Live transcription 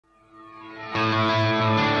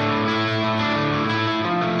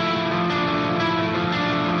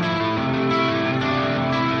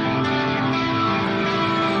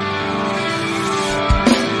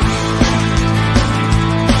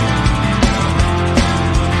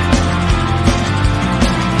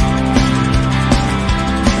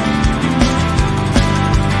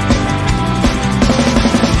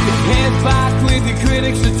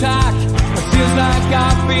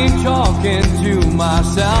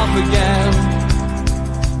up again,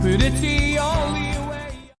 but it's the only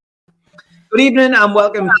way. Good evening and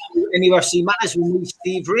welcome to NUFC Matters with me,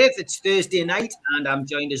 Steve Wraith. It's Thursday night and I'm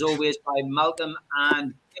joined as always by Malcolm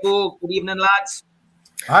and Ivo. Good evening, lads.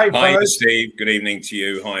 Hi, Steve. Good evening to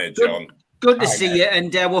you. Hi, John. Good to see you,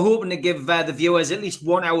 and we're hoping to give the viewers at least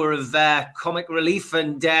 1 hour of comic relief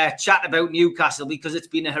and chat about Newcastle, because it's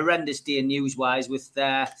been a horrendous day news-wise with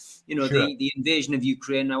the invasion of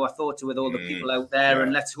Ukraine. Now, our thoughts are with all the people out there,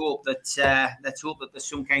 and let's hope that there's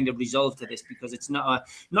some kind of resolve to this, because it's not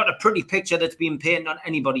a pretty picture that's being painted on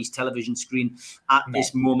anybody's television screen at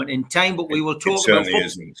this moment in time. But we will talk about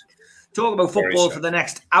football for the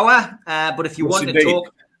next hour. But if you want to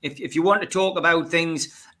talk. If you want to talk about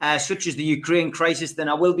things such as the Ukraine crisis, then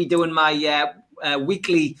I will be doing my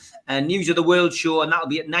weekly News of the World show, and that'll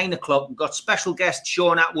be at 9 o'clock. We've got special guest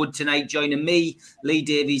Sean Atwood tonight joining me, Lee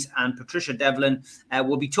Davies and Patricia Devlin.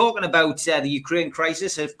 We'll be talking about the Ukraine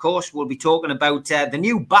crisis, of course. We'll be talking about the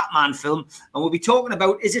new Batman film, and we'll be talking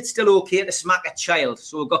about, is it still okay to smack a child?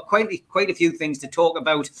 So we've got quite a few things to talk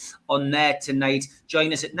about on there tonight.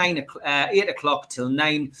 Join us at 8 o'clock till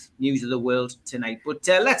 9, News of the World tonight. But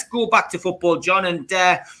let's go back to football, John, and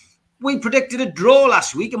we predicted a draw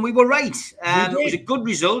last week, and we were right. It was a good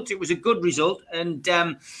result. And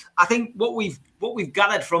I think what we've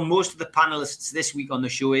gathered from most of the panelists this week on the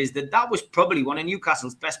show is that was probably one of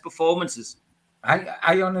Newcastle's best performances.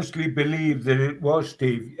 I honestly believe that it was,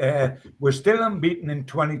 Steve. We're still unbeaten in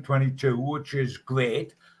 2022, which is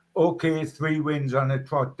great. Okay, 3 wins on a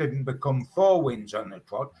trot didn't become 4 wins on a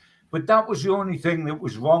trot, but that was the only thing that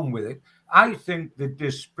was wrong with it. I think the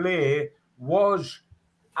display was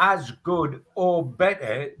as good or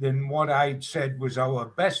better than what I'd said was our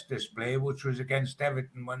best display, which was against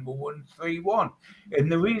Everton when we won 3-1.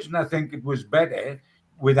 And the reason I think it was better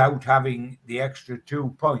without having the extra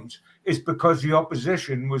 2 points is because the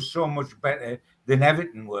opposition was so much better than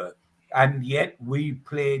Everton were. And yet we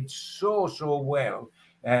played so well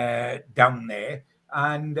down there.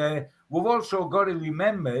 And we've also got to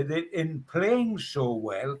remember that in playing so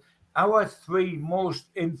well, our 3 most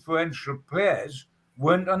influential players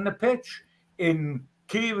weren't on the pitch, in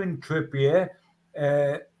Kieran Trippier,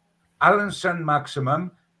 Alan Saint-Maximin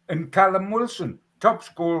and Callum Wilson. Top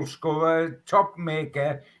goal scorer, top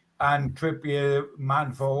maker, and Trippier,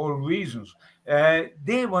 man for all reasons.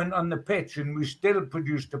 They weren't on the pitch, and we still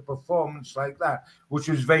produced a performance like that, which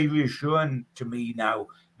is very reassuring to me now,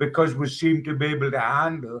 because we seem to be able to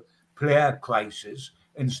handle player crisis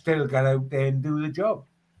and still get out there and do the job.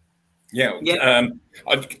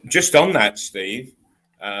 Just on that, Steve,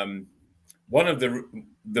 one of the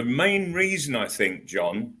main reason, I think,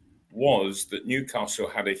 John, was that Newcastle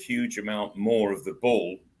had a huge amount more of the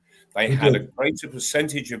ball. They had a greater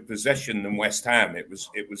percentage of possession than West Ham. It was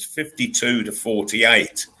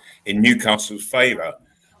 52-48 in Newcastle's favour,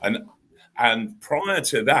 and prior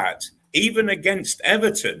to that, even against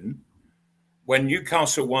Everton, when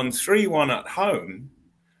Newcastle won 3-1 at home,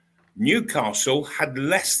 Newcastle had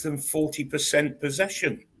less than 40%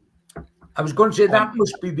 possession. I was going to say that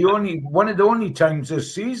must be one of the only times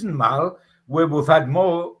this season, Mal, where we've had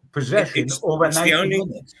more possession over 90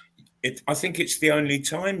 minutes. I think it's the only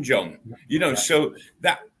time, John. So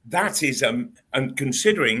that is, and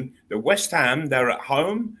considering the West Ham, they're at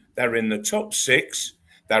home, they're in the top 6,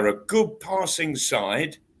 they're a good passing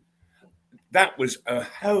side. That was a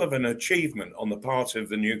hell of an achievement on the part of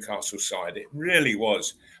the Newcastle side. It really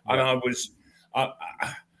was. And I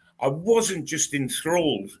wasn't just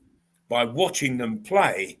enthralled by watching them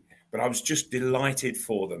play, but I was just delighted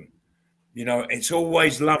for them. It's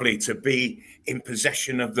always lovely to be in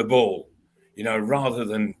possession of the ball, rather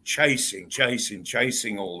than chasing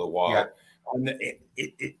all the while. And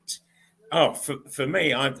for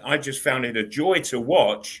me, I just found it a joy to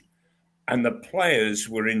watch, and the players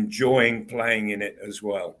were enjoying playing in it as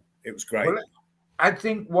well. It was great. Well, I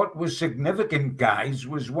think what was significant, guys,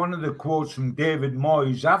 was one of the quotes from David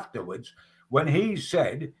Moyes afterwards, when he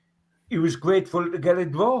said he was grateful to get a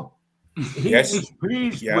draw. He was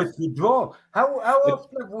pleased with the draw. How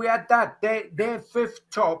often have we had that? They're 5th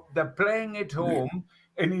top, they're playing at home,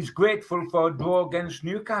 and he's grateful for a draw against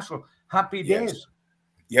Newcastle. Happy days.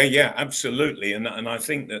 Yeah, absolutely. And I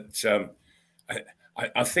think that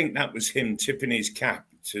I think that was him tipping his cap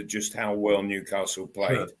to just how well Newcastle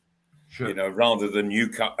played. Sure. Rather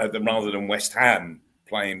than West Ham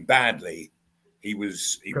playing badly, he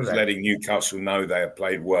was letting Newcastle know they had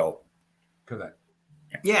played well. Correct.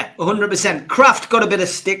 Yeah, 100%. Kraft got a bit of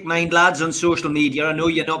stick, mind lads, on social media. I know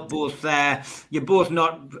you're not both you're both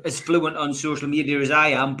not as fluent on social media as I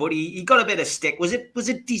am, but he got a bit of stick. Was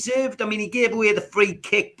it deserved? I mean, he gave away the free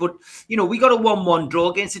kick, but we got a 1-1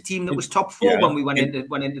 draw against a team that was top four when we went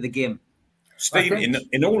into the game. Steve,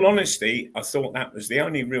 in all honesty, I thought that was the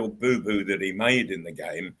only real boo-boo that he made in the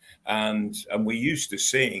game, and we're used to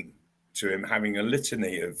seeing to him having a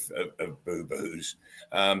litany of boo-boos,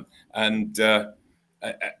 and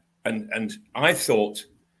I thought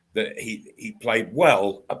that he played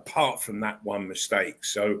well apart from that one mistake.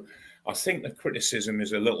 So I think the criticism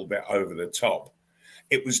is a little bit over the top.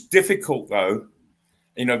 It was difficult though,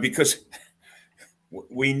 because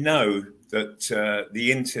we know that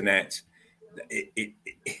the internet,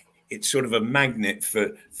 it's sort of a magnet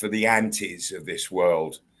for the antis of this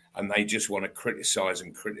world, and they just want to criticize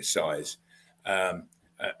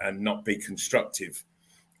and not be constructive,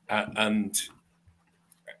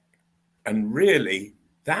 and really,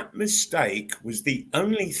 that mistake was the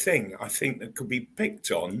only thing I think that could be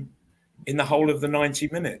picked on in the whole of the 90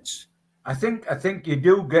 minutes. I think you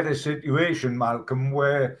do get a situation, Malcolm,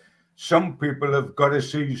 where some people have got to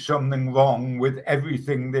see something wrong with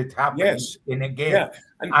everything that happens in a game. Yeah.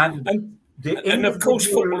 And of course,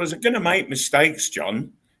 footballers are going to make mistakes,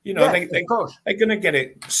 John. They're going to get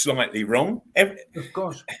it slightly wrong. Of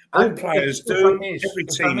course. All players do. Every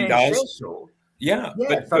team does. Yeah,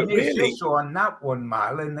 but really, so on that one,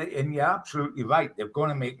 Mal, and you're absolutely right. They're going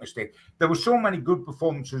to make mistakes. There were so many good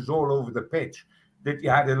performances all over the pitch that you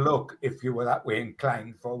had to look, if you were that way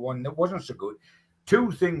inclined, for one that wasn't so good. Two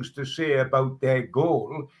things to say about their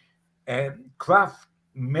goal. Kraft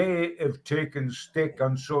may have taken stick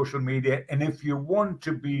on social media, and if you want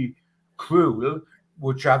to be cruel,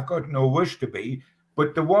 which I've got no wish to be,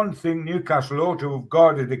 but the one thing Newcastle ought to have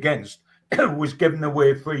guarded against was giving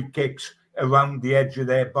away free kicks around the edge of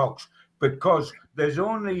their box, because there's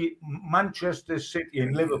only Manchester City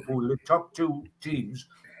and Liverpool, the top two teams,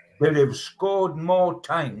 that have scored more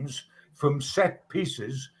times from set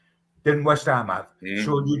pieces than West Ham have.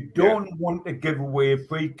 So you don't want to give away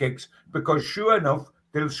free kicks, because sure enough,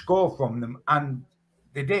 they'll score from them, and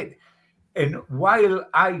they did. And while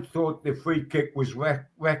I thought the free kick was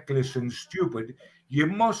reckless and stupid, you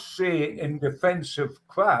must say in defence of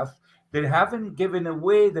Kraft, they haven't given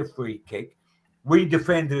away the free kick. We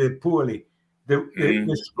defended it poorly.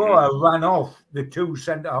 The scorer ran off the two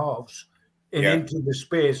centre-halves into the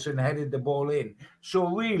space and headed the ball in. So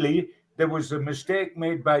really, there was a mistake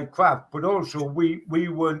made by Kraft, but also we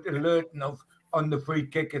weren't alert enough on the free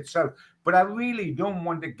kick itself. But I really don't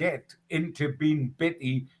want to get into being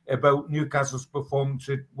bitty about Newcastle's performance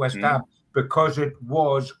at West Ham, because it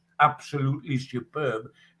was absolutely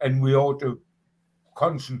superb, and we ought to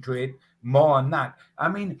concentrate more on that. I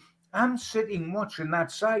mean, I'm sitting watching that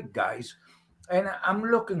side, guys, and I'm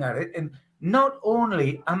looking at it, and not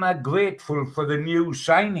only am I grateful for the new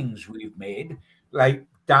signings we've made, like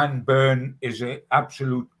Dan Burn is an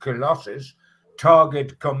absolute colossus,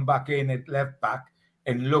 Target come back in at left back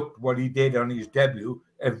and looked what he did on his debut,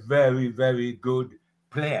 a very, very good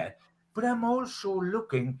player. But I'm also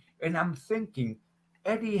looking and I'm thinking,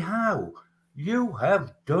 Eddie Howe, you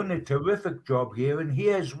have done a terrific job here, and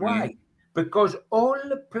here's why. Because all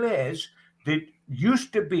the players that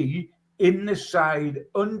used to be in the side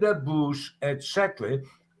under Bruce, etc.,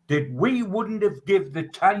 that we wouldn't have given the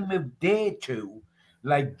time of day to,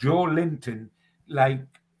 like Joe Linton, like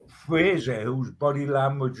Fraser, whose body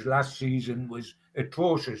language last season was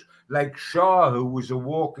atrocious, like Shaw, who was a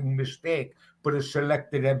walking mistake, but has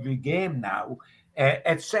selected every game now,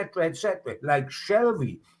 etc., etc., like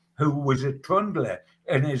Shelby, who was a trundler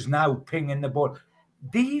and is now pinging the ball.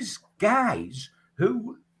 These guys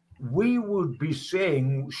who we would be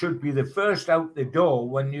saying should be the first out the door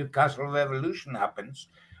when Newcastle Revolution happens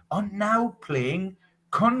are now playing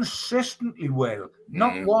consistently well,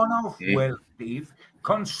 not one-off well, Steve,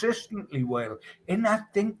 consistently well. And I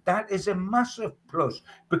think that is a massive plus,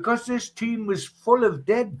 because this team was full of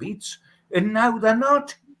deadbeats and now they're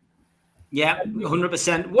not. Yeah,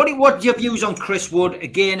 100%. What are your views on Chris Wood?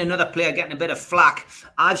 Again, another player getting a bit of flack.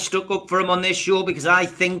 I've stuck up for him on this show because I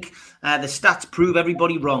think the stats prove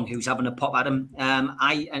everybody wrong who's having a pop at him.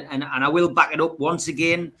 I will back it up once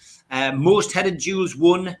again. Most headed duels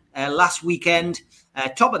won last weekend.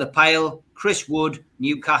 Top of the pile, Chris Wood,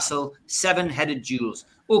 Newcastle, 7 headed duels.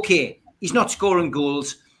 Okay, he's not scoring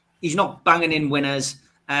goals. He's not banging in winners.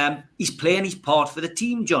 He's playing his part for the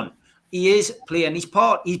team, John. He is playing his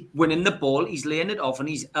part. He's winning the ball. He's laying it off, and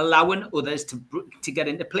he's allowing others to get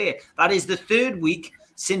into play. That is the third week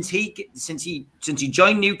since he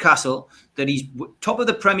joined Newcastle that he's top of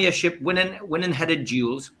the Premiership, winning headed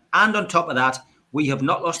duels, and on top of that, we have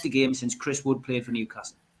not lost a game since Chris Wood played for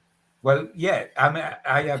Newcastle. Well, yeah, I mean,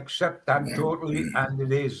 I accept that totally, and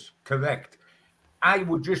it is correct. I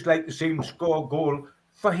would just like to see him score a goal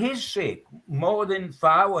for his sake, more than for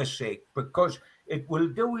our sake, because it will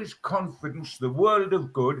do his confidence the world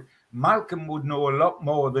of good. Malcolm would know a lot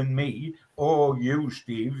more than me or you,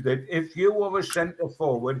 Steve, that if you were a centre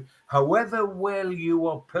forward, however well you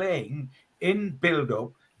are playing in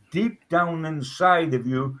build-up, deep down inside of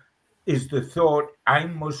you is the thought, I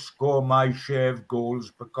must score my share of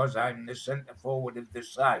goals because I'm the centre forward of the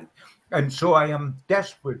side. And so I am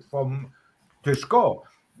desperate to score.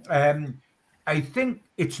 I think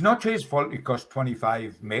it's not his fault he cost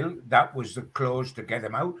 25 mil. That was the clause to get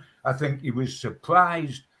him out. I think he was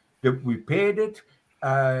surprised that we paid it,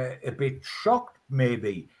 a bit shocked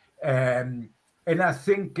maybe. And I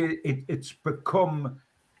think it's become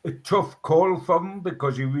a tough call for him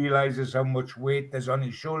because he realises how much weight there's on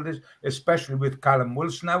his shoulders, especially with Callum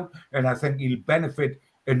Wilson out. And I think he'll benefit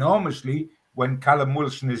enormously when Callum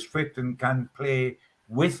Wilson is fit and can play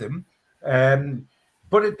with him.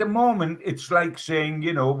 But at the moment, it's like saying,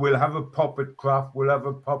 we'll have a pop at Kraft, we'll have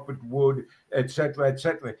a pop at Wood, etc.,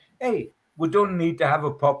 etc. Hey, we don't need to have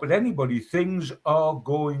a pop at anybody. Things are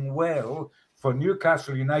going well for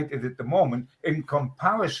Newcastle United at the moment in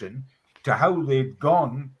comparison to how they've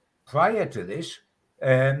gone prior to this.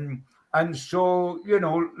 And so,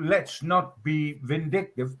 let's not be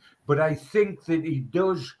vindictive, but I think that he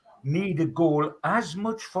does need a goal as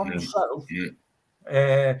much for himself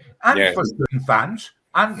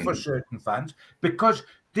for certain fans, because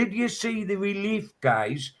did you see the relief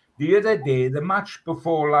guys the other day, the match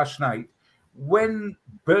before last night, when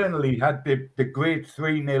Burnley had the great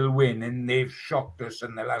 3-0 win, and they've shocked us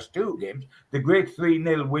in the last two games, the great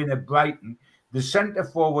 3-0 win at Brighton, the centre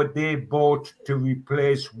forward they bought to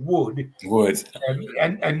replace Wood.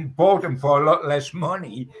 And bought him for a lot less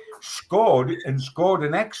money, scored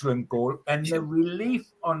an excellent goal, and the relief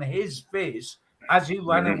on his face as he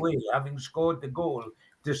ran away, having scored the goal,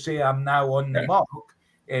 to say I'm now on the mark,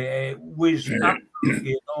 was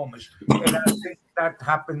absolutely enormous. And I think that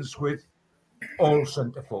happens with all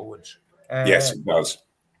centre forwards. Yes, it does.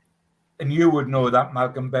 And you would know that,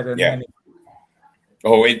 Malcolm, better than anyone.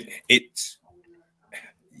 Oh, it's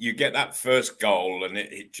you get that first goal, and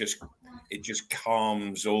it just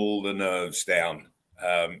calms all the nerves down,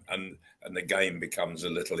 and the game becomes a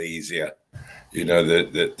little easier.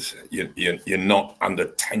 That you're not under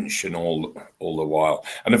tension all the while.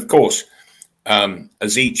 And of course,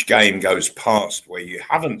 as each game goes past where you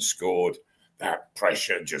haven't scored, that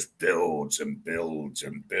pressure just builds and builds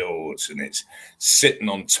and builds, and it's sitting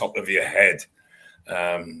on top of your head.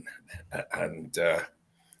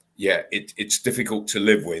 It's difficult to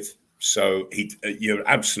live with. So you're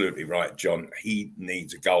absolutely right, John. He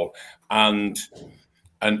needs a goal, and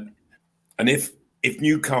if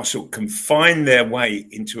Newcastle can find their way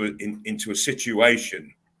into a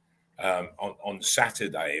situation on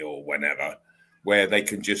Saturday or whenever, where they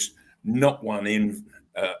can just knock one in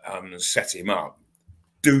and set him up,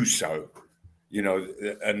 do so,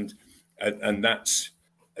 and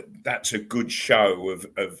that's a good show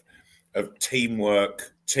of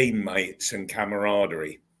teamwork, teammates, and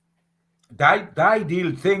camaraderie. The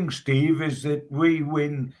ideal thing, Steve, is that we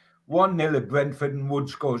win 1-0 at Brentford and Wood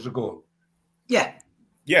scores a goal. Yeah,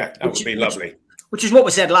 that would be lovely. Which is what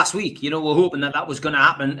we said last week. We're hoping that was going to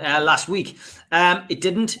happen last week. It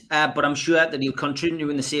didn't, but I'm sure that he'll continue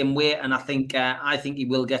in the same way, and I think he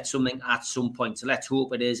will get something at some point. So let's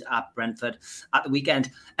hope it is at Brentford at the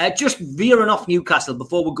weekend. Just veering off Newcastle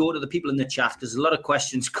before we go to the people in the chat, because there's a lot of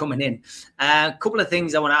questions coming in. A couple of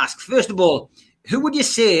things I want to ask. First of all, who would you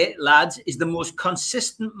say, lads, is the most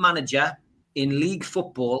consistent manager in league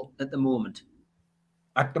football at the moment?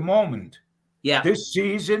 At the moment? Yeah. This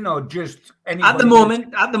season or just anybody?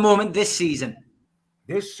 At the moment, this season.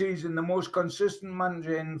 This season, the most consistent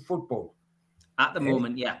manager in football? At the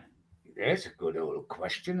moment, yeah. That's a good old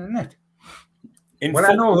question, isn't it? In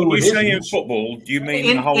football, when you say in football, do you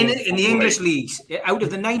mean the whole in the English leagues? Out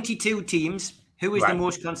of the 92 teams, who is the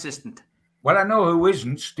most consistent? Well, I know who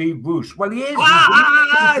isn't. Steve Bruce. Well, he is.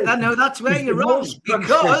 No, that's where you're wrong.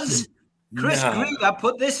 Because Chris Griever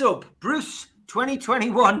put this up. Bruce,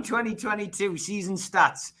 2021-2022 season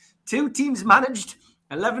stats. 2 teams managed,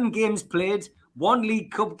 11 games played, 1 League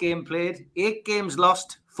Cup game played, 8 games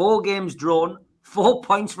lost, 4 games drawn, 4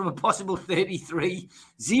 points from a possible 33,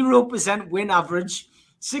 0% win average,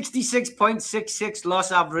 66.66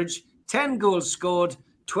 loss average, 10 goals scored,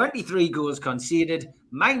 23 goals conceded,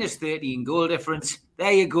 minus 30 in goal difference.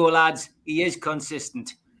 There you go, lads. He is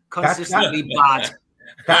consistently bad.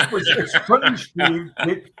 It's funny, Steve.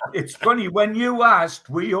 It's funny when you asked,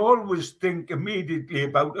 we always think immediately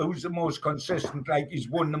about who's the most consistent, like he's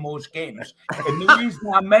won the most games. And the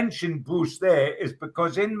reason I mentioned Bruce there is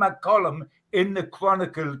because in my column in the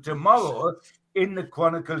Chronicle tomorrow,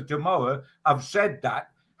 I've said that.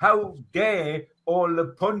 How dare all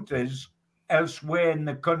the punters elsewhere in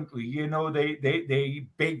the country, you know, they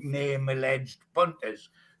big name alleged punters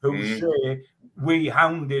who say we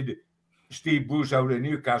hounded Steve Bruce out of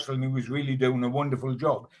Newcastle and he was really doing a wonderful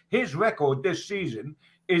job. His record this season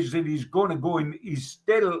is that he's going to go in, he's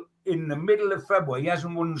still in the middle of February. He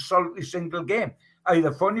hasn't won a solitary single game,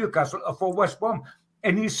 either for Newcastle or for West Brom.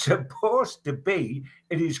 And he's supposed to be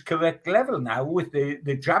at his correct level now with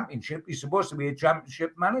the championship. He's supposed to be a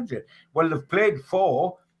championship manager. Well, they've played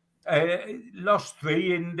 4, lost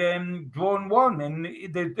 3 and drawn 1. And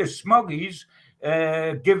the Smuggies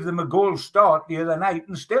give them a goal start the other night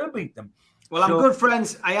and still beat them. Well, I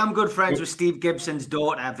am good friends with Steve Gibson's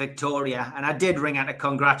daughter, Victoria, and I did ring her to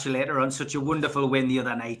congratulate her on such a wonderful win the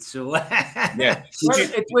other night. So, yeah.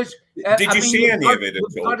 Did you see any of it at all?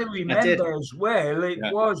 You've got to remember as well, it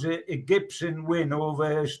was a Gibson win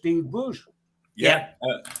over Steve Bruce. Yeah.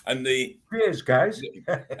 Cheers, guys.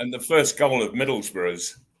 And the first goal of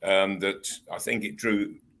Middlesbrough's, that I think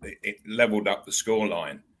it levelled up the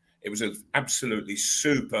scoreline. It was an absolutely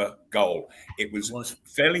super goal. It was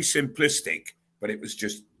fairly simplistic, but it was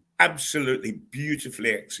just absolutely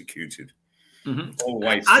beautifully executed all the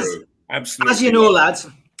way through. Absolutely. As you know, lads,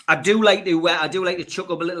 I do like to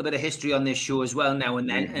chuck up a little bit of history on this show as well now and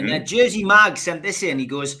then. And Jersey Mag sent this in. He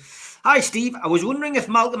goes, "Hi, Steve. I was wondering if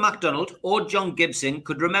Malcolm MacDonald or John Gibson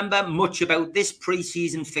could remember much about this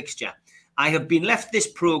pre-season fixture. I have been left this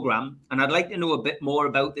programme and I'd like to know a bit more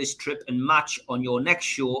about this trip and match on your next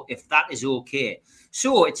show, if that is okay.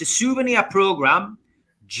 So it's a souvenir programme,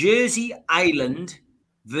 Jersey Island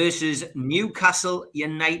versus Newcastle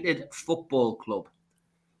United Football Club.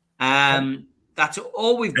 That's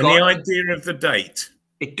all we've got. Any idea of the date?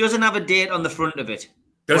 It doesn't have a date on the front of it.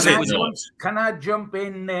 Does it not? Can I jump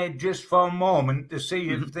in there just for a moment to see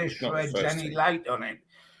if this sheds any light on it?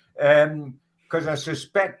 Because I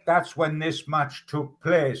suspect that's when this match took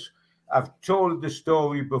place. I've told the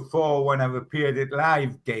story before when I've appeared at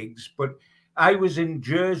live gigs, but I was in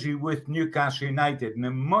Jersey with Newcastle United, and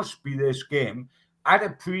it must be this game, at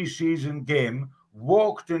a pre-season game,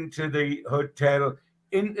 walked into the hotel,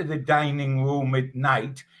 into the dining room at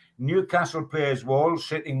night. Newcastle players were all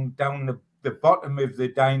sitting down the bottom of the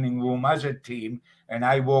dining room as a team, and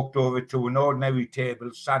I walked over to an ordinary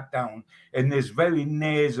table, sat down, and this very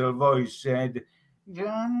nasal voice said,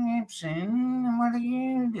 "John Gibson, what are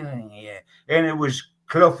you doing here?" And it was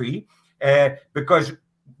Cloughie, because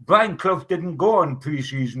Brian Clough didn't go on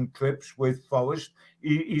pre-season trips with Forest.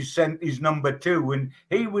 He sent his number 2, and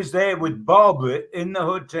he was there with Barbara in the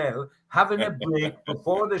hotel having a break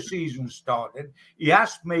before the season started. He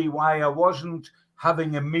asked me why I wasn't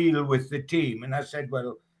having a meal with the team, and I said,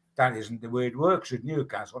 well, that isn't the way it works at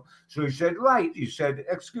Newcastle. So he said, right. He said,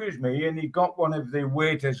 excuse me, and he got one of the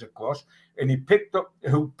waiters across, and he picked up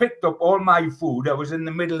all my food. I was in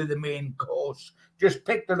the middle of the main course, just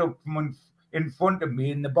picked it up from in front of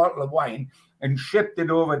me in the bottle of wine and shipped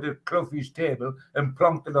it over to Cloughie's table and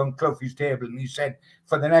plonked it on Cloughie's table. And he said,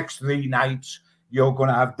 for the next 3 nights, you're going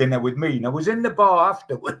to have dinner with me. And I was in the bar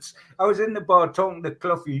afterwards. I was in the bar talking to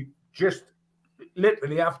Cloughie just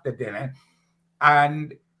literally after dinner.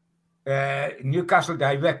 And Newcastle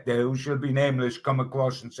director, who shall be nameless, come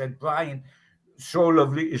across and said, Brian, so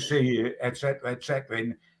lovely to see you, etc., etc.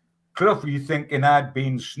 And Cloughie, thinking I'd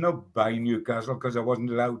been snubbed by Newcastle because I wasn't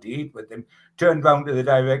allowed to eat with him, turned round to the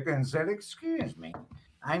director and said, excuse me,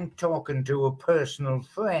 I'm talking to a personal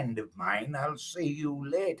friend of mine. I'll see you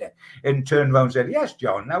later. And turned round and said, yes,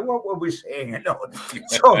 John, now what were we saying?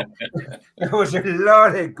 So there was a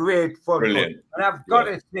lot of great fun. Brilliant. And I've got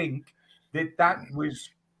to think that was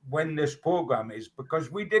when this program is, because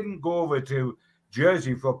we didn't go over to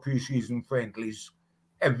Jersey for pre-season friendlies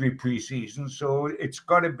every pre-season, so it's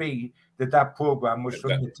got to be that program was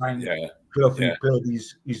from the time Cloughie played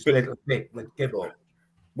his little bit with Gibbo.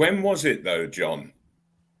 When was it though, John?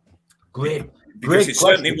 Great Because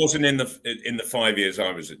certainly wasn't in the 5 years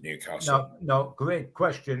I was at Newcastle. No, great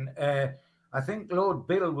question. I think Lord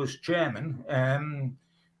Bill was chairman,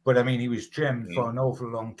 but I mean he was chairman for an awful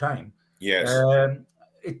long time. Yes.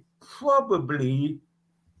 It probably.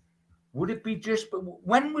 Would it be just,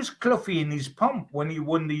 when was Cloughie in his pomp when he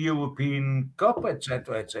won the European Cup,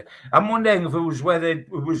 etc., etc.? I'm wondering if it was whether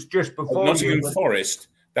it was just before. Nottingham Forest.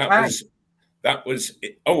 That was.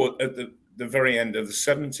 the very end of the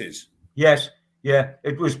 70s. Yes, yeah.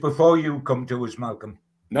 It was before you come to us, Malcolm.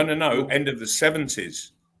 No, end of the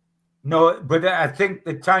 70s. No, but I think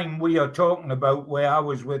the time we are talking about where I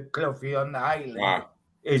was with Cloughie on the Highland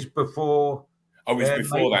is before. I was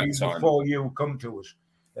before that time. Before you come to us.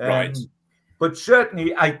 Right. But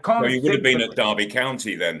certainly I can't. So you would have been at Derby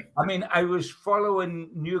County then. I mean, I was following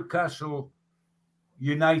Newcastle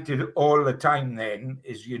United all the time then,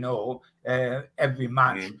 as you know, every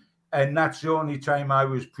match. And that's the only time I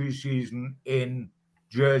was pre-season in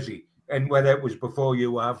Jersey. And whether it was before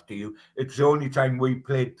you or after you, it's the only time we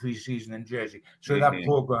played pre-season in Jersey. So that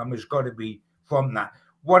program has got to be from that.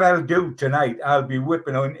 What I'll do tonight, I'll be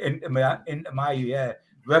whipping on into my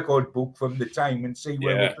record book from the time and see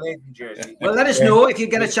where we played in Jersey. Well, let us know if you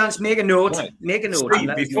get a chance. Make a note. Right. Make a note.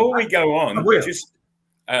 Steve, before we go on,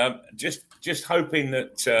 just hoping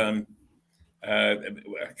that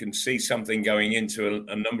I can see something going into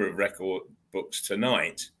a number of record books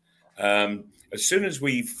tonight. As soon as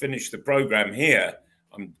we finish the program here,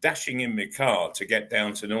 I'm dashing in my car to get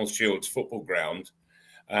down to North Shields Football Ground.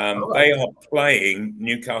 They are playing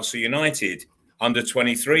Newcastle United under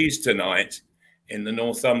 23s tonight in the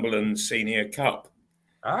Northumberland Senior Cup.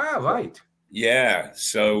 Ah, right. Yeah,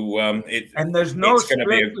 so it's going to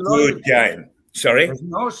be a good game. Sorry? There's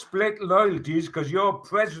no split loyalties because you're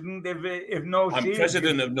president of North Shields. I'm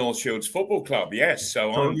president of North Shields Football Club, yes.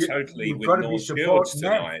 So I'm totally with North Shields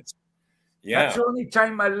tonight. Yeah. That's the only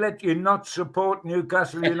time I let you not support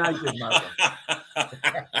Newcastle United, Malcolm.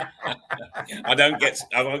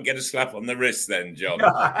 I won't get a slap on the wrist then, John.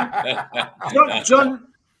 John,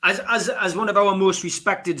 as one of our most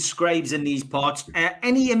respected scribes in these parts,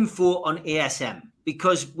 any info on ASM?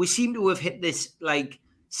 Because we seem to have hit this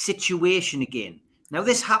situation again. Now,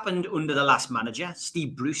 this happened under the last manager,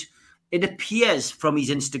 Steve Bruce. It appears from his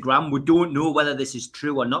Instagram, we don't know whether this is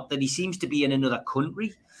true or not, that he seems to be in another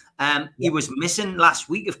country. He was missing last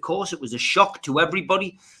week, of course. It was a shock to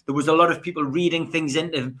everybody. There was a lot of people reading things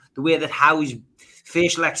into the way that how his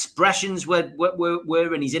facial expressions were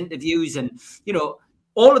in his interviews. And,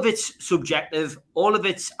 all of it's subjective, all of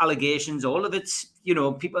it's allegations, all of it's,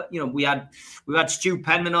 people, we had Stu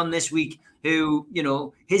Penman on this week who,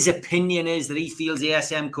 his opinion is that he feels the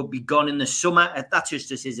ASM could be gone in the summer. That's just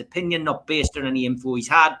his opinion, not based on any info he's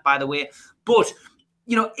had, by the way. But,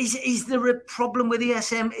 is there a problem with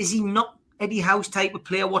ASM? Is he not Eddie House type of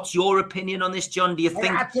player? What's your opinion on this, John? Do you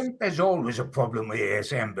think? I think there's always a problem with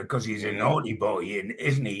ASM because he's a naughty boy,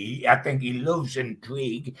 isn't he? I think he loves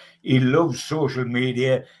intrigue. He loves social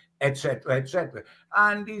media, etc., etc.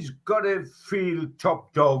 And he's got to feel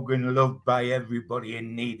top dog and loved by everybody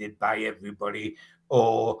and needed by everybody,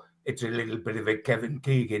 or it's a little bit of a Kevin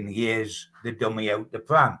Keegan, here's the dummy out the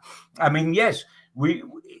pram. I mean, yes,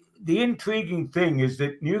 the intriguing thing is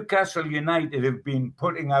that Newcastle United have been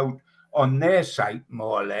putting out on their site,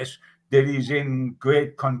 more or less, that he's in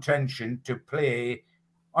great contention to play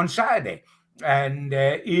on Saturday. And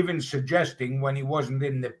even suggesting when he wasn't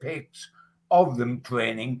in the pics of them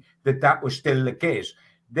training that was still the case.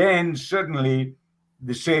 Then suddenly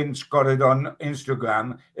the Saints got it on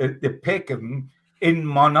Instagram, the pic of him in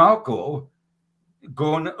Monaco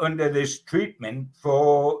going under this treatment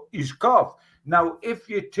for his cough. Now, if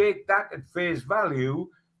you take that at face value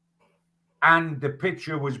and the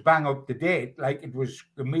picture was bang up to date, like it was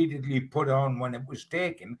immediately put on when it was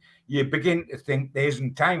taken, you begin to think there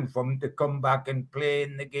isn't time for him to come back and play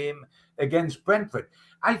in the game against Brentford.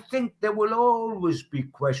 I think there will always be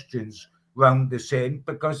questions around the Saint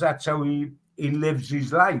because that's how he lives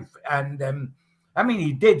his life. And I mean,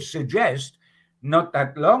 he did suggest not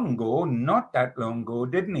that long ago,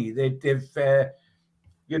 didn't he? That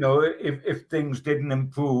if things didn't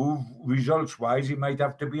improve results-wise, he might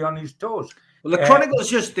have to be on his toes. Well, the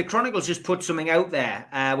Chronicles just put something out there,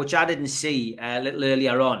 which I didn't see a little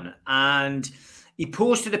earlier on, and he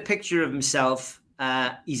posted a picture of himself.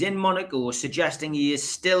 He's in Monaco, suggesting he is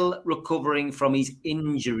still recovering from his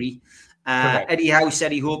injury. Eddie Howe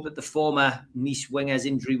said he hoped that the former Nice winger's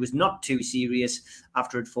injury was not too serious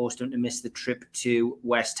after it forced him to miss the trip to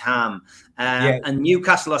West Ham. And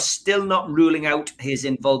Newcastle are still not ruling out his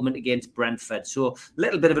involvement against Brentford. So a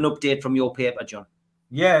little bit of an update from your paper, John.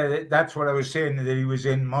 Yeah, that's what I was saying, that he was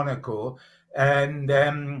in Monaco. And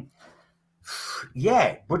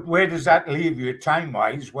but where does that leave you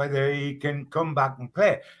time-wise, whether he can come back and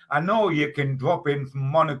play? I know you can drop in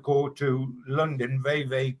from Monaco to London very,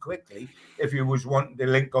 very quickly if he was wanting to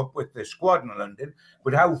link up with the squad in London,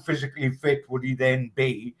 but how physically fit would he then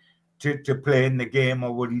be to play in the game,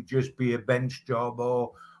 or would he just be a bench job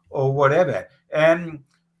or whatever?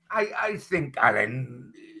 I think,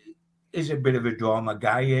 Alan, is a bit of a drama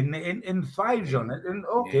guy and thrives on it. And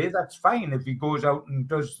okay, that's fine if he goes out and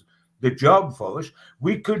does the job for us.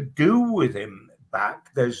 We could do with him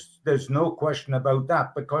back. There's no question about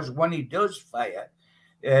that, because when he does fire,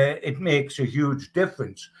 it makes a huge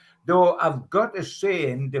difference. Though I've got to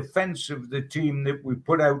say, in defence of the team that we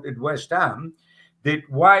put out at West Ham, that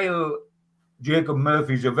while Jacob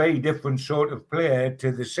Murphy's a very different sort of player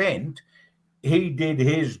to the Saint, he did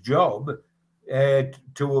his job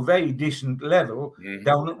to a very decent level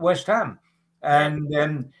down at West Ham.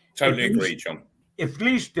 And totally agree, John. At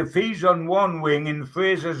least if he's on one wing and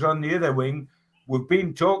Fraser's on the other wing, we've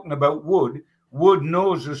been talking about Wood. Wood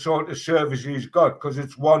knows the sort of service he's got, because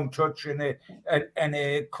it's one touch and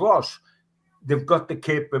a cross. They've got the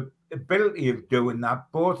capability of doing that,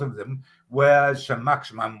 both of them, whereas St.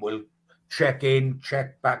 Maximin will check in,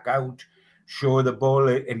 check back out, show the ball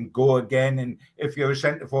and go again. And if you're a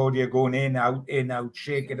centre forward, you're going in, out,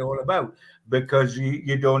 shake it all about, because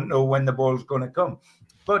you don't know when the ball's going to come.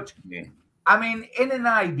 But, I mean, in an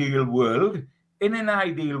ideal world,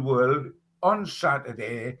 on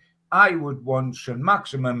Saturday, I would want St.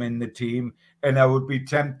 Maximin in the team, and I would be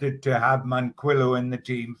tempted to have Manquillo in the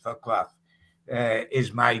team for Clough,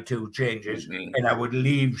 is my two changes. And I would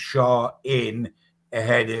leave Shaw in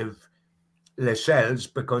ahead of Lascelles,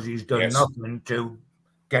 because he's done nothing to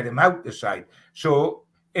get him out the side. So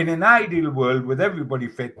in an ideal world, with everybody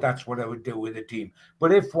fit, that's what I would do with the team.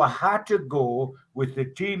 But if we had to go with the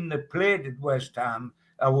team that played at West Ham,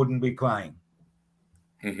 I wouldn't be crying.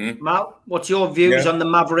 Matt, what's your views on the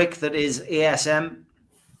Maverick that is ASM?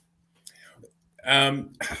 I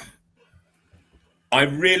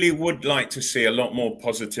really would like to see a lot more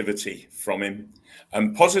positivity from him,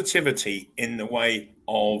 and positivity in the way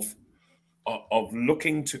of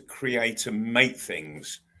looking to create and make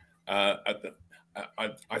things. I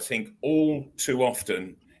think all too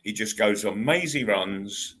often he just goes on mazy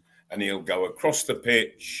runs, and he'll go across the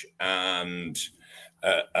pitch, and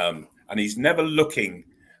he's never looking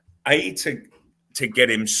to get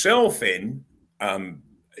himself in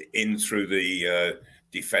through the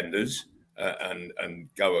defenders and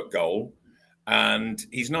go at goal, and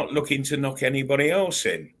he's not looking to knock anybody else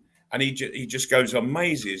in. And he just goes on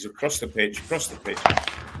mazes across the pitch,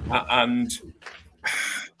 and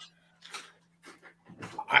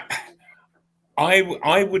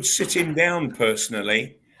I would sit him down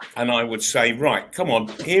personally, and I would say, right, come on,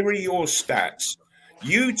 here are your stats.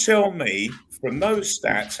 You tell me from those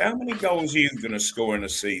stats, how many goals are you going to score in a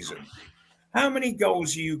season? How many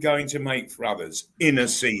goals are you going to make for others in a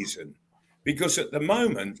season? Because at the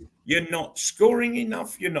moment, you're not scoring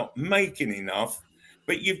enough, you're not making enough,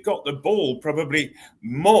 but you've got the ball probably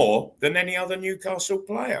more than any other Newcastle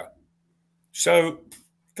player. So,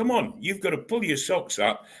 come on, you've got to pull your socks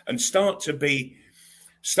up and start to be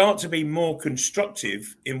more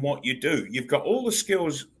constructive in what you do. You've got all the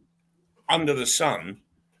skills under the sun.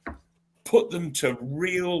 Put them to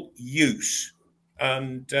real use,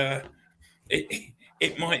 and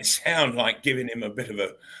it might sound like giving him a bit of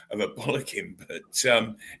a bollocking, but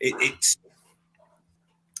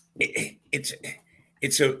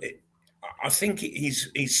I think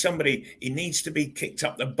he's somebody, he needs to be kicked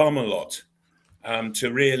up the bum a lot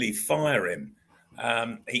to really fire him.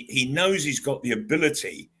 He knows he's got the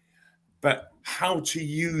ability, but how to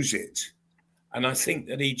use it. And I think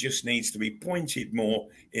that he just needs to be pointed more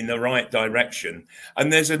in the right direction. And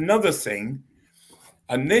there's another thing,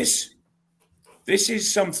 and this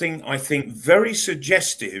is something I think very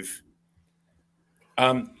suggestive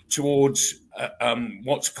towards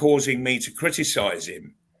what's causing me to criticise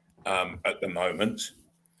him at the moment.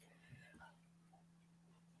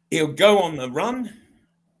 He'll go on the run,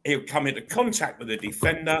 he'll come into contact with the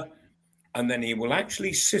defender, and then he will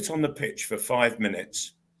actually sit on the pitch for 5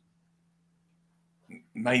 minutes.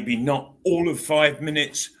 Maybe not all of 5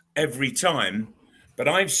 minutes every time, but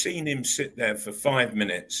I've seen him sit there for 5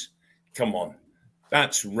 minutes. Come on,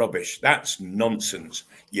 that's rubbish. That's nonsense.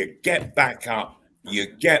 You get back up, you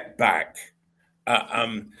get back.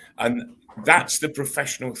 And that's the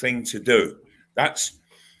professional thing to do. That's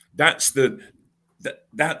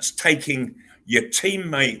taking your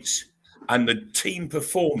teammates and the team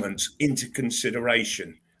performance into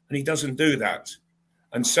consideration. And he doesn't do that.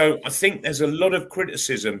 And so I think there's a lot of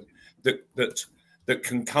criticism that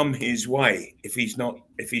can come his way if he's not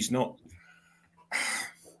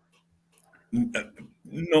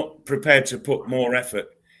prepared to put more effort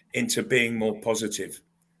into being more positive.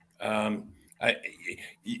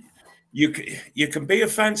 You can be a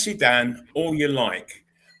fancy Dan all you like,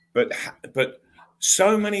 but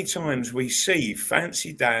so many times we see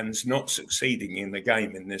fancy Dans not succeeding in the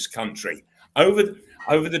game in this country.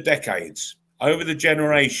 over the decades, over the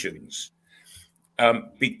generations,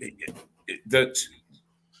 that,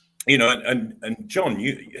 you know, and John,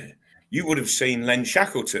 you would have seen Len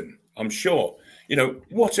Shackleton, I'm sure. You know,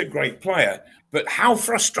 what a great player, but how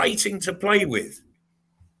frustrating to play with.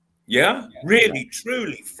 Yeah, really,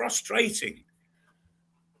 truly frustrating.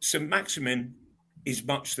 St. Maximin is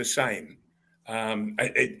much the same, in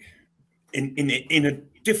a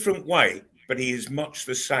different way, but he is much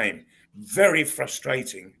the same. Very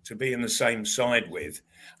frustrating to be in the same side with.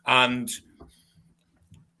 And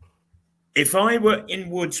if I were in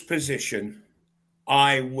Wood's position,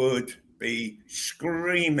 I would be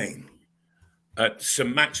screaming at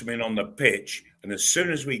St. Maximin on the pitch. And as soon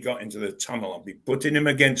as we got into the tunnel, I'd be putting him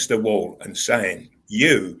against the wall and saying,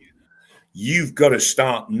 you've got to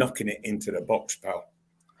start knocking it into the box, pal.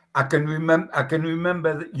 I can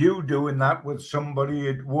remember that you doing that with somebody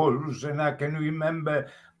at Wolves, and I can remember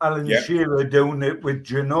Alan Shearer doing it with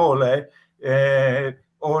Ginola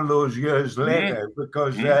all those years later,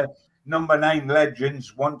 because number 9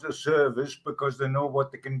 legends want a service because they know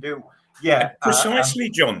what they can do. Yeah, precisely,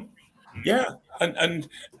 John. Yeah, and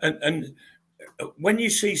when you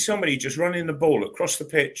see somebody just running the ball across the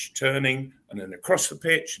pitch, turning, and then across the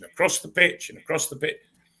pitch, and across the pitch, and across the pitch,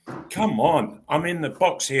 come on, I'm in the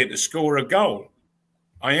box here to score a goal.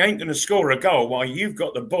 I ain't going to score a goal while you've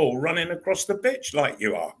got the ball running across the pitch like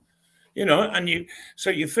you are. You know, and you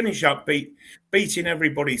finish up beating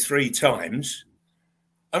everybody 3 times,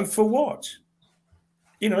 and for what?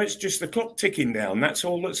 You know, it's just the clock ticking down. That's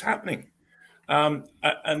all that's happening. And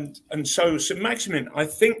so St. Maximin, I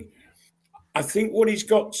think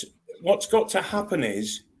what's got to happen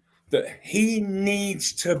is that he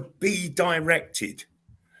needs to be directed.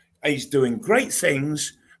 He's doing great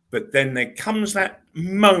things, but then there comes that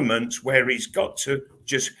moment where he's got to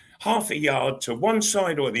just half a yard to one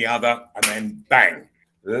side or the other, and then bang,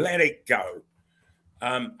 let it go.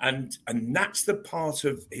 And that's the part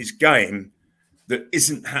of his game that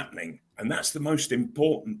isn't happening. And that's the most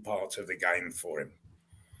important part of the game for him.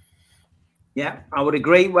 Yeah, I would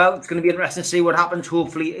agree. Well, it's going to be interesting to see what happens.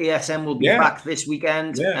 Hopefully ASM will be back this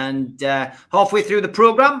weekend. Yeah. And halfway through the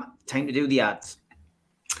programme, time to do the ads.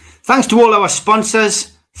 Thanks to all our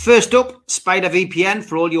sponsors. First up, Spider VPN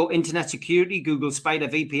for all your internet security. Google Spider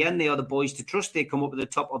VPN. They are the boys to trust. They come up at the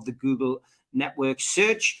top of the Google network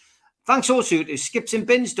search. Thanks also to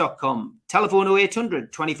skipsandbins.com. Telephone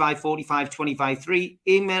 0800 25 45 25 3.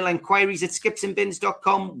 Email inquiries at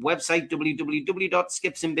skipsandbins.com. Website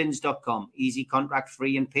www.skipsandbins.com. Easy, contract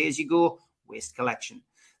free and pay as you go. Waste collection.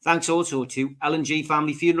 Thanks also to L&G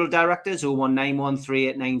Family Funeral Directors 01913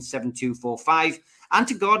 389 7245. And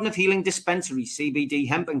to Garden of Healing Dispensary, CBD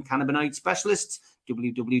hemp and cannabinoid specialists,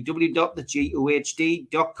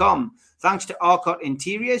 www.thegohd.com. Thanks to Arcot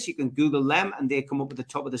Interiors. You can Google them and they come up at the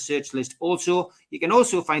top of the search list also. You can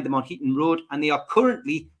also find them on Heaton Road, and they are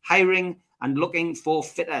currently hiring and looking for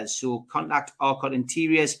fitters. So contact Arcot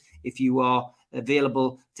Interiors if you are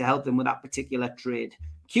available to help them with that particular trade.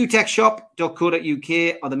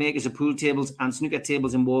 qtechshop.co.uk are the makers of pool tables and snooker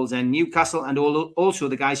tables in Wallsend, Newcastle, and also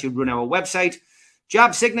the guys who run our website.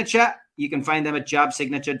 Jab Signature, you can find them at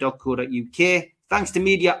jabsignature.co.uk. Thanks to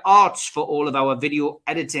Media Arts for all of our video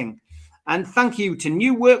editing. And thank you to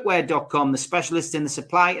newworkwear.com, the specialists in the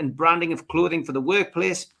supply and branding of clothing for the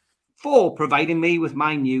workplace, for providing me with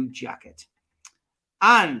my new jacket.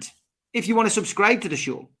 And if you want to subscribe to the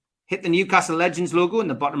show, hit the Newcastle Legends logo in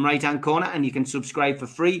the bottom right-hand corner and you can subscribe for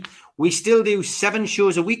free. We still do 7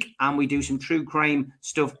 shows a week and we do some true crime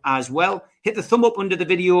stuff as well. Hit the thumb up under the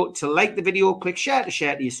video to like the video, click share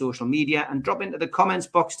to your social media, and drop into the comments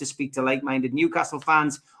box to speak to like-minded Newcastle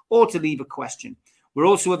fans or to leave a question. We're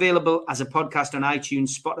also available as a podcast on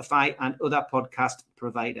iTunes, Spotify, and other podcast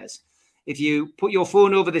providers. If you put your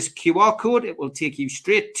phone over this QR code, it will take you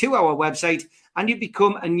straight to our website and you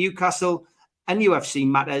become a Newcastle and UFC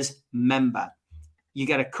Matters member. You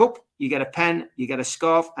get a cup, you get a pen, you get a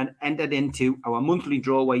scarf, and entered into our monthly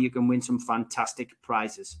draw where you can win some fantastic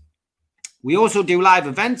prizes. We also do live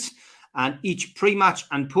events, and each pre-match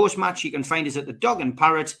and post-match you can find us at the Dog and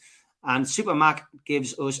Parrot, and Super Mac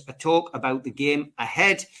gives us a talk about the game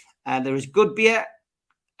ahead. There is good beer,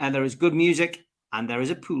 and there is good music, and there is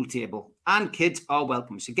a pool table, and kids are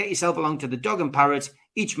welcome. So get yourself along to the Dog and Parrot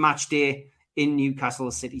each match day in Newcastle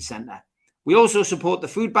City Centre. We also support the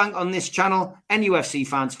food bank on this channel,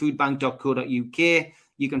 nufcfansfoodbank.co.uk.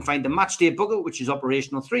 You can find the Matchday Bucket, which is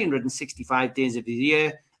operational 365 days of the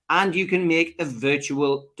year, and you can make a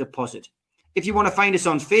virtual deposit. If you want to find us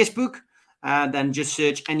on Facebook, then just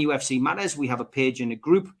search NUFC Matters. We have a page and a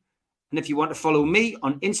group. And if you want to follow me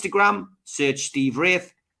on Instagram, search Steve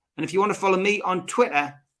Wraith. And if you want to follow me on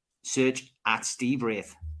Twitter, search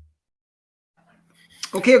 @SteveWraith.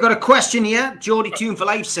 Okay, I've got a question here. Geordie Tune for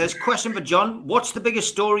Life says, question for John. What's the biggest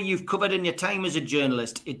story you've covered in your time as a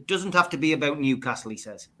journalist? It doesn't have to be about Newcastle, he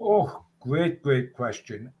says. Oh, great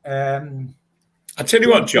question. I tell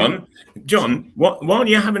you what, John, while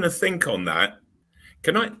you're having a think on that,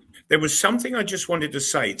 there was something I just wanted to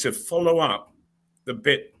say to follow up the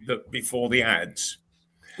bit that before the ads.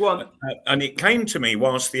 Go on. And it came to me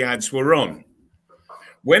whilst the ads were on.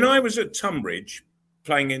 When I was at Tunbridge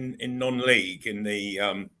playing in non-league in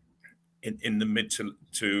the mid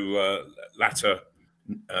to latter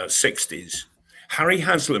 60s, Harry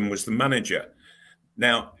Haslam was the manager.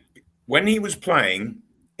 Now, when he was playing,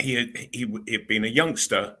 he had been a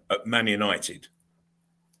youngster at Man United.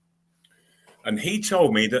 And he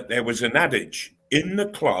told me that there was an adage in the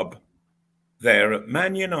club there at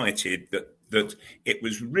Man United that it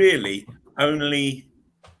was really only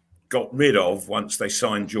got rid of once they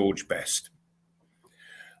signed George Best.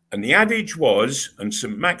 And the adage was, and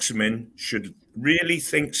St. Maximin should really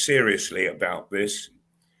think seriously about this,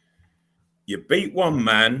 you beat one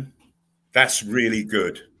man, that's really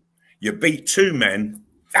good. You beat two men,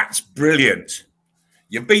 that's brilliant.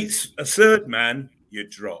 You beat a third man, you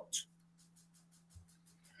dropped.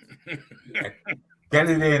 Get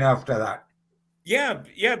it in after that.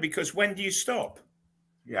 Yeah, because when do you stop?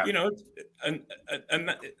 Yeah. You know, and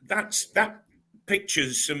that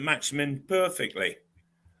pictures St. Maximin perfectly.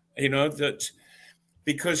 You know, that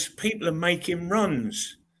because people are making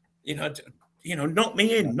runs, you know, knock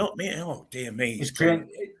me in. Oh, dear me.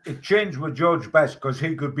 It changed with George Best because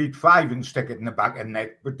he could beat five and stick it in the back of the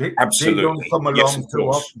net, but they don't come along too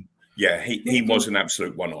often. Yeah, he was an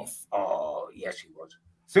absolute one-off. Oh, yes, he was.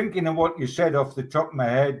 Thinking of what you said off the top of my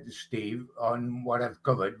head, Steve, on what I've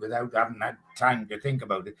covered without having had time to think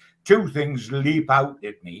about it, two things leap out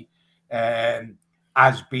at me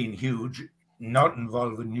as being huge, not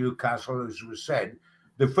involving Newcastle, as was said.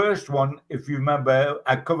 The first one, if you remember,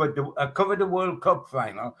 I covered the World Cup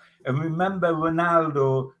final, and remember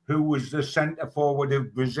Ronaldo, who was the centre forward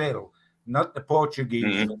of Brazil, not the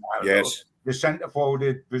Portuguese Ronaldo, yes, the centre forward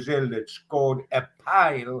of Brazil that scored a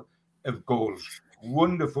pile of goals.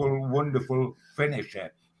 Wonderful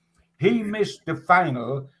finisher. He missed the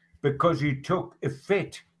final because he took a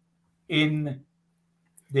fit in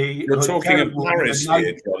the. You're talking of Paris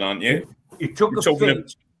here, John, aren't you? He took a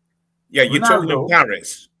fit. You're talking of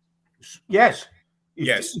Paris. Yes.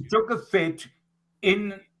 Yes. He took a fit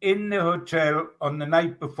in the hotel on the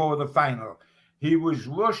night before the final. He was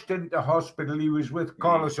rushed into hospital. He was with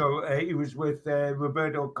Carlos. He was with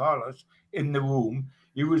Roberto Carlos in the room.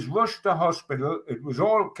 He was rushed to hospital. It was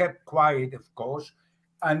all kept quiet, of course.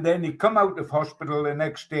 And then he come out of hospital the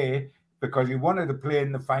next day because he wanted to play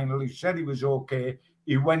in the final. He said he was okay.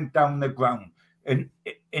 He went down the ground. And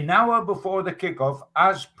an hour before the kickoff,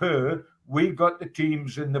 as per, we got the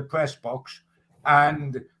teams in the press box,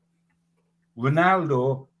 and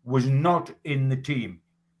Ronaldo was not in the team.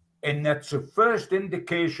 And that's the first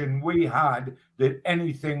indication we had that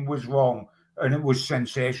anything was wrong. And it was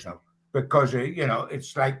sensational. Because, you know,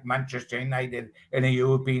 it's like Manchester United in a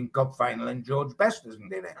European Cup final and George Best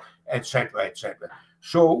isn't in it, etc., etc.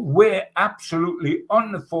 So we're absolutely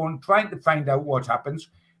on the phone trying to find out what happens.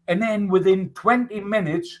 And then within 20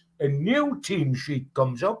 minutes, a new team sheet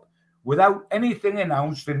comes up without anything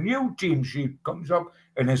announced. A new team sheet comes up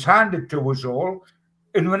and is handed to us all.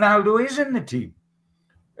 And Ronaldo is in the team.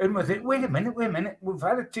 And we think, wait a minute. We've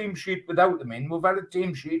had a team sheet without him in. We've had a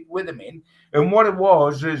team sheet with him in. And what it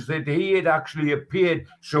was is that he had actually appeared.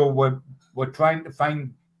 So we're trying to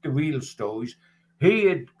find the real stories. He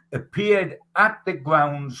had appeared at the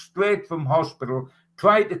ground straight from hospital,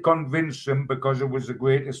 tried to convince them because it was the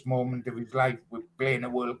greatest moment of his life with playing a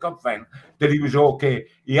World Cup final that he was okay.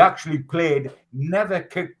 He actually played, never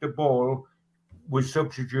kicked the ball, was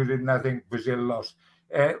substituted, and I think Brazil lost.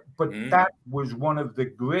 But that was one of the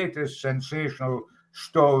greatest sensational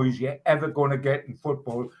stories you're ever going to get in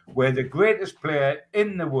football, where the greatest player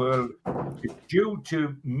in the world is due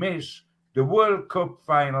to miss the World Cup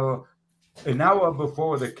final an hour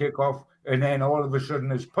before the kickoff, and then all of a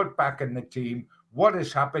sudden is put back in the team. What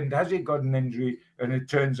has happened? Has he got an injury? And it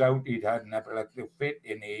turns out he'd had an epileptic fit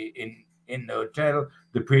in the hotel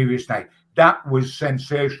the previous night. That was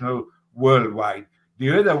sensational worldwide.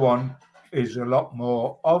 The other one is a lot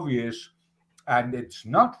more obvious, and it's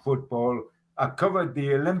not football. I covered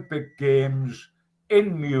the Olympic Games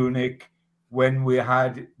in Munich when we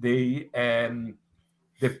had the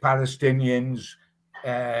Palestinians,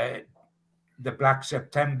 the Black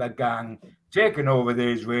September gang, taking over the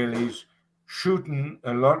Israelis, shooting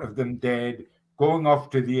a lot of them dead, going off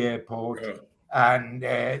to the airport, and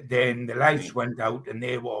then the lights went out and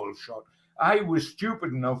they were all shot. I was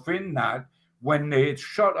stupid enough in that when they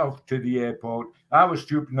shot off to the airport, I was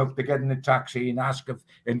stupid enough to get in a taxi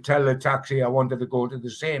and tell the taxi I wanted to go to the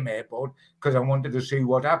same airport because I wanted to see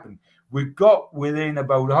what happened. We got within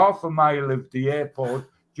about half a mile of the airport,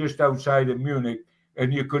 just outside of Munich,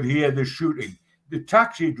 and you could hear the shooting. The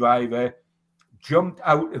taxi driver jumped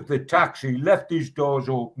out of the taxi, left his doors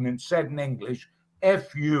open, and said in English,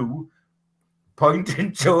 "F you,"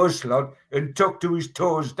 pointing to Slot, and took to his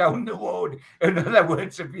toes down the road. In other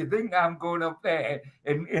words, if you think I'm going up there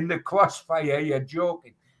in the crossfire, you're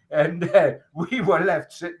joking. And we were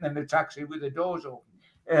left sitting in the taxi with the doors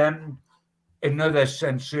open. Another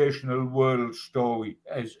sensational world story,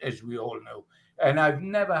 as we all know. And I've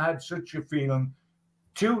never had such a feeling.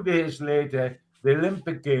 2 days later, the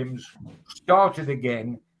Olympic Games started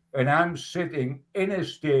again, and I'm sitting in a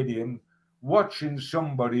stadium watching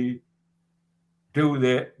somebody do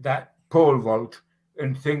that pole vault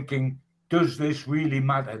and thinking, does this really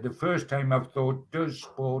matter? The first time I've thought, does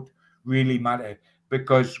sport really matter?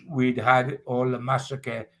 Because we'd had all the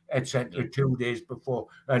massacre, etc., 2 days before,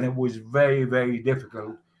 and it was very, very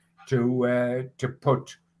difficult to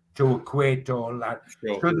equate all that.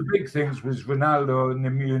 Sure. So the big things was Ronaldo and the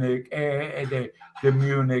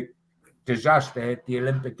Munich disaster at the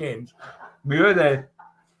Olympic Games. My other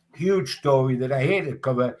huge story that I hate to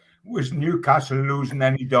cover was Newcastle losing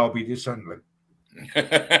any derby to Sunderland.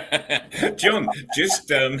 John,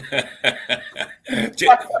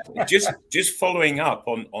 just following up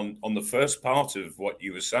on the first part of what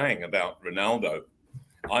you were saying about Ronaldo,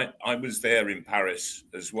 I was there in Paris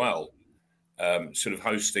as well, sort of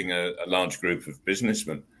hosting a large group of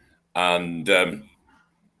businessmen, and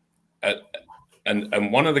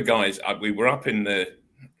one of the guys, we were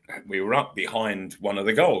up behind one of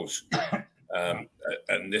the goals.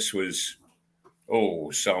 And this was,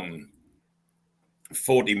 some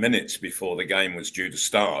 40 minutes before the game was due to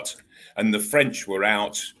start. And the French were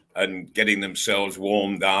out and getting themselves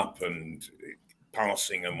warmed up and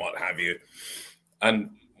passing and what have you. And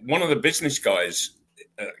one of the business guys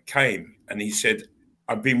came and he said,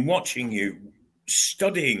 "I've been watching you,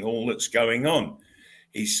 studying all that's going on."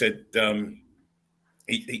 He said,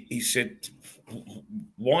 he said,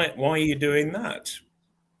 why are you doing that?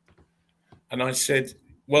 And I said,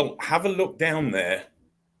 "Well, have a look down there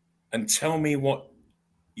and tell me what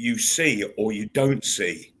you see or you don't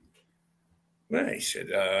see." Well, he said,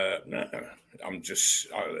 "No,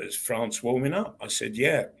 is France warming up?" I said,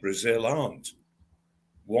 "Yeah, Brazil aren't."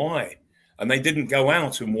 "Why?" And they didn't go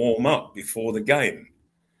out and warm up before the game.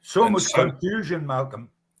 So much confusion, Malcolm.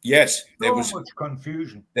 Yes, there was so much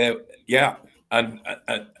confusion. Yeah, and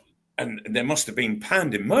there must have been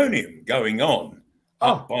pandemonium going on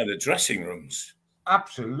up by the dressing rooms.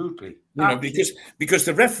 Absolutely. Because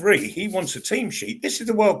the referee, he wants a team sheet. This is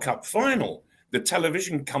the World Cup final. The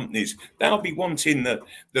television companies, they'll be wanting the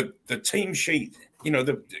team sheet,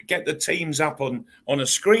 get the teams up on a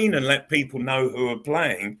screen and let people know who are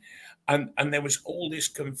playing. And there was all this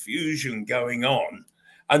confusion going on.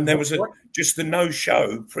 And there was just a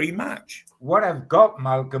no-show pre-match. What I've got,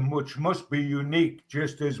 Malcolm, which must be unique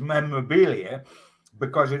just as memorabilia,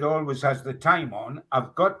 because it always has the time on,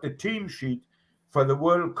 I've got the team sheet for the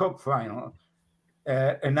World Cup final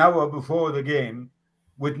an hour before the game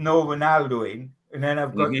with no Ronaldo in, and then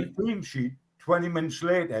I've got the team sheet 20 minutes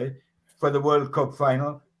later for the World Cup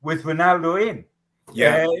final with Ronaldo in.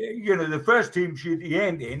 Yeah. The first team sheet he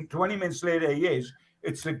ain't in, 20 minutes later he is.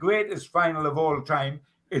 It's the greatest final of all time.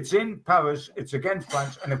 It's in Paris, it's against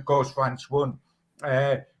France, and of course France won.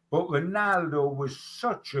 But Ronaldo was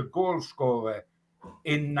such a goal scorer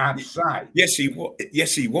in that side. Yes, he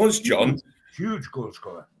was, John. Huge goal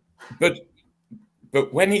scorer. But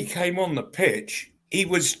when he came on the pitch, he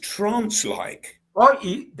was trance-like.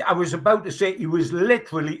 I was about to say he was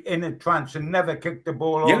literally in a trance and never kicked the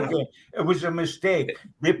ball all game. It was a mistake.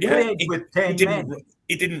 They played with 10 men.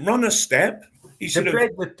 He didn't run a step. They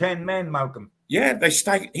played with 10 men, Malcolm. Yeah,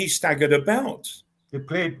 he staggered about. They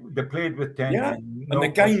played with 10 men. And the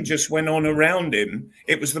game just went on around him.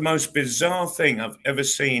 It was the most bizarre thing I've ever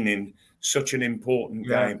seen in such an important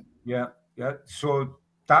game. Yeah. So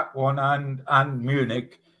that one and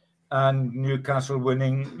Munich and Newcastle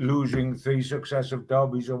losing 3 successive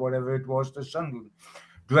derbies or whatever it was to Sunderland.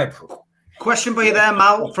 Dreadful. Question by you there,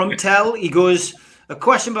 Mal, from Tell. He goes, a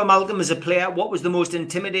question by Malcolm as a player. What was the most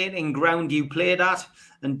intimidating ground you played at?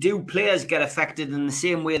 And do players get affected in the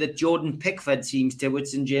same way that Jordan Pickford seems to at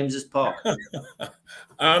St James's Park?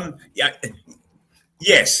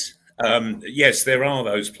 Yes, there are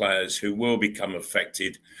those players who will become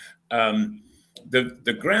affected.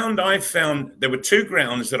 the ground I found, there were two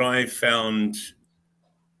grounds that I found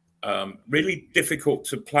really difficult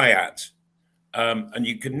to play at, and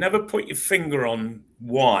you could never put your finger on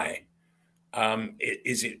why.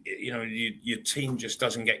 Is it your team just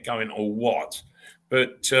doesn't get going or what?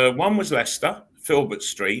 But one was Leicester, Filbert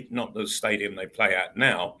Street, not the stadium they play at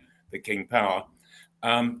now, the King Power,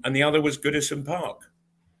 and the other was Goodison Park.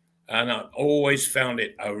 And I always found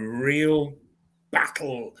it a real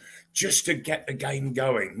battle just to get the game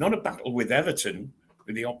going. Not a battle with Everton,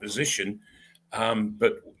 with the opposition,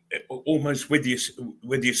 but almost with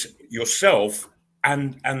yourself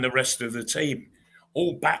and the rest of the team,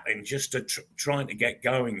 all battling just to trying to get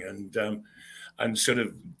going and sort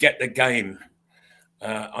of get the game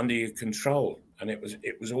under your control. And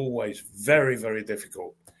it was always very, very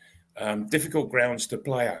difficult. Difficult grounds to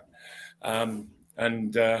play at.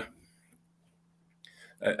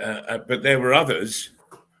 But there were others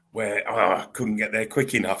where I couldn't get there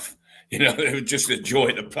quick enough. They were just a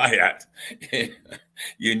joy to play at.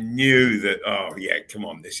 You knew that, come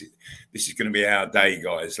on, this is going to be our day,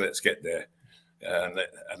 guys. Let's get there and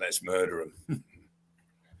let's murder them.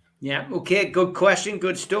 Yeah, okay, good question,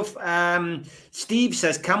 good stuff. Steve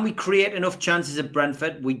says, can we create enough chances at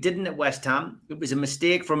Brentford? We didn't at West Ham. It was a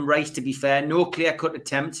mistake from Rice, to be fair. No clear-cut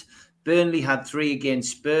attempt. Burnley had 3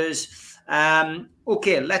 against Spurs.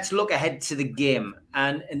 Okay, let's look ahead to the game.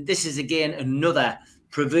 And this is, again, another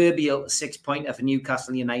proverbial 6-pointer for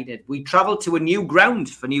Newcastle United. We travelled to a new ground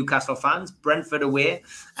for Newcastle fans, Brentford away.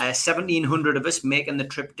 1,700 of us making the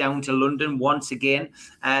trip down to London once again.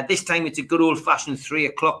 This time it's a good old-fashioned 3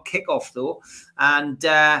 o'clock kickoff, though. And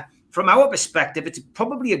from our perspective, it's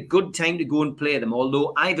probably a good time to go and play them.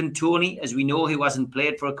 Although Ivan Toney, as we know, who hasn't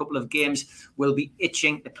played for a couple of games, will be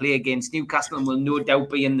itching to play against Newcastle and will no doubt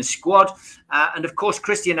be in the squad. And of course,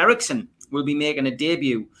 Christian Eriksen will be making a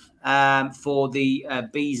debut for the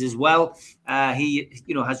Bees as well. He,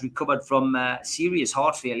 has recovered from serious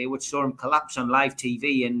heart failure, which saw him collapse on live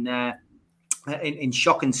TV in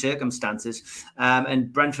shocking circumstances.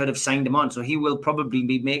 And Brentford have signed him on, so he will probably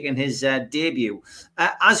be making his debut.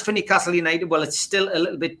 As for Newcastle United, well, it's still a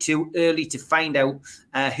little bit too early to find out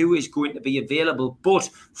who is going to be available, but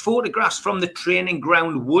photographs from the training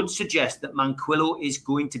ground would suggest that Manquillo is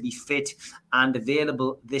going to be fit and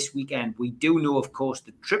available this weekend. We do know, of course,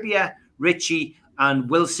 that Trippier, Ritchie and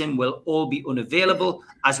Wilson will all be unavailable.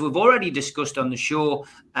 As we've already discussed on the show,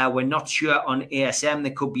 we're not sure on ASM.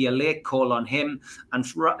 There could be a late call on him. And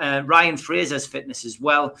Ryan Fraser's fitness as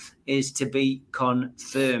well is to be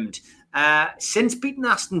confirmed. Since beating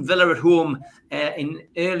Aston Villa at home in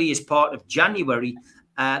earliest part of January,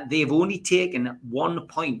 they've only taken 1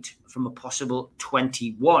 point from a possible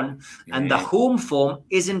 21. And the home form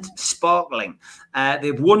isn't sparkling.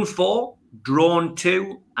 They've won 4, drawn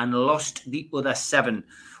 2 and lost the other 7.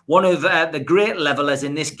 One of the great levelers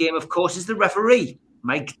in this game, of course, is the referee.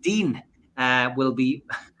 Mike Dean will be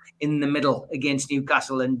in the middle against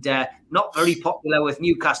Newcastle and not very popular with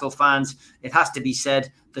Newcastle fans. It has to be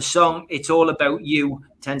said. The song "It's All About You"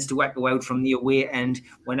 tends to echo out from the away end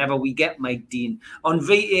whenever we get Mike Dean. On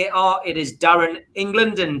VAR, it is Darren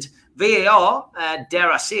England, and VAR,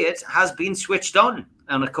 dare I say it, has been switched on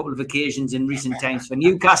a couple of occasions in recent times for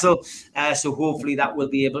Newcastle. So hopefully that will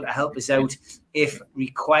be able to help us out if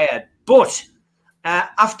required. But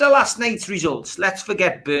after last night's results, let's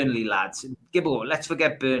forget Burnley, lads. Gibbo, let's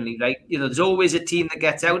forget Burnley, right? There's always a team that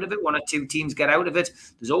gets out of it. 1 or 2 teams get out of it.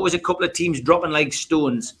 There's always a couple of teams dropping like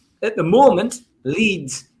stones. At the moment,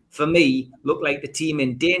 Leeds, for me, look like the team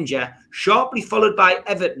in danger, sharply followed by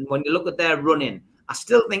Everton when you look at their run-in. I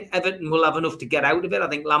still think Everton will have enough to get out of it. I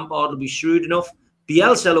think Lampard will be shrewd enough.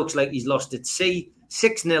 Bielsa looks like he's lost at sea.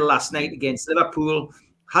 6-0 last night against Liverpool.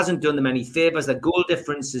 Hasn't done them any favours. The goal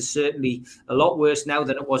difference is certainly a lot worse now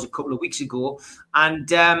than it was a couple of weeks ago. And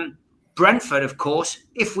Brentford, of course,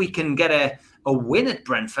 if we can get a win at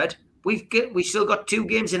Brentford, we've still got 2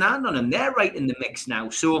 games in hand on them. They're right in the mix now.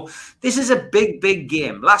 So this is a big, big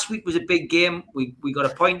game. Last week was a big game. We got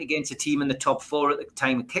a point against a team in the top 4 at the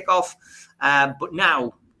time of kickoff. But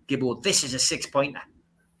now, Gibbo, this is a 6-pointer.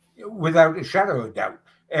 Without a shadow of doubt.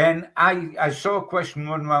 And I saw a question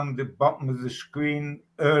run around the bottom of the screen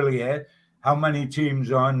earlier, how many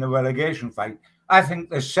teams are in the relegation fight. I think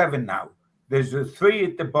there's 7 now. There's the 3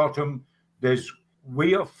 at the bottom.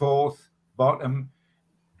 We are 4th bottom,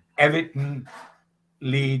 Everton,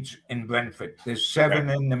 Leeds and Brentford. There's 7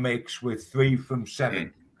 in the mix with 3 from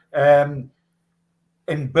 7.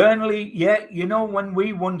 In Burnley, when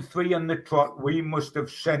we won 3 on the trot, we must have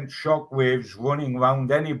sent shockwaves running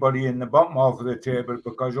around anybody in the bottom half of the table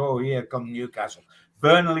because, here come Newcastle.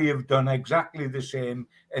 Burnley have done exactly the same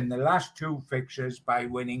in the last two fixtures by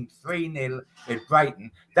winning 3-0 at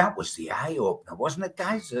Brighton. That was the eye-opener, wasn't it,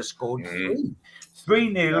 guys? They scored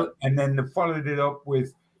 3-0, and then they followed it up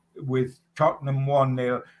with Tottenham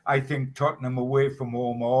 1-0. I think Tottenham away from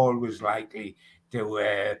home are always likely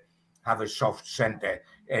to have a soft centre,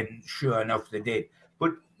 and sure enough they did.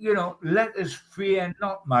 But, let us fear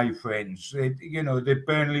not, my friends, that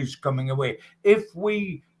Burnley's coming away. If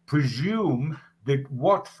we presume that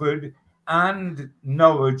Watford and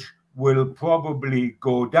Norwich will probably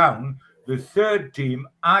go down, the third team,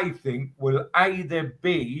 I think, will either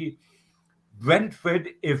be Brentford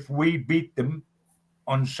if we beat them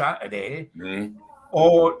on Saturday,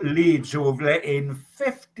 or Leeds, who have let in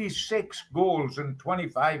 56 goals in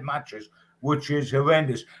 25 matches, which is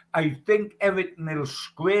horrendous. I think Everton will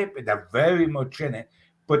scrape it. They're very much in it,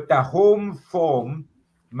 but the home form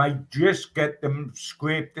might just get them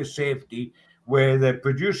scraped to safety, where they're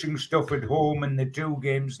producing stuff at home in the two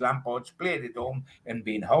games Lampard's played at home and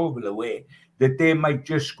been horrible away, that they might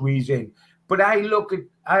just squeeze in. But I look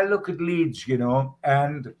at Leeds,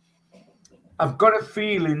 and I've got a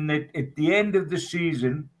feeling that at the end of the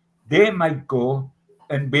season, they might go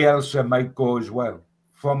and Bielsa might go as well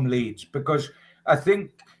from Leeds, because I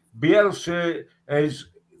think Bielsa has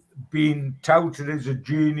been touted as a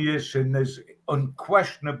genius and has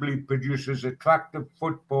unquestionably produces attractive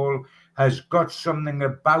football, has got something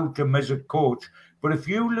about him as a coach. But if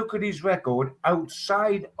you look at his record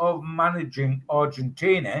outside of managing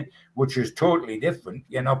Argentina, which is totally different,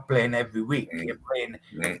 you're not playing every week, you're playing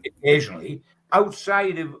occasionally.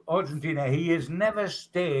 Outside of Argentina, he has never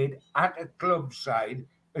stayed at a club side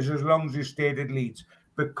as long as he stayed at Leeds,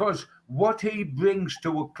 because what he brings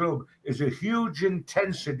to a club is a huge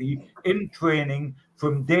intensity in training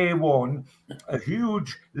from day one, a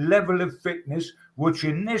huge level of fitness, which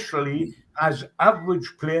initially has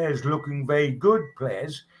average players looking very good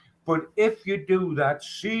players. But if you do that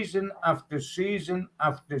season after season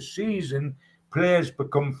after season, players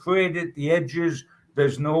become frayed at the edges.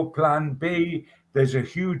 There's no plan B. There's a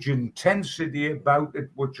huge intensity about it,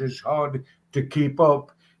 which is hard to keep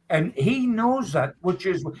up. And he knows that,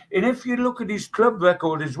 and if you look at his club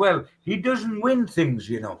record as well, he doesn't win things,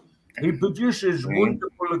 He produces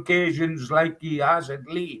wonderful occasions like he has at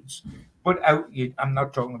Leeds. But I'm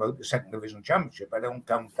not talking about the second division championship. I don't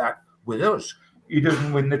count that with us. He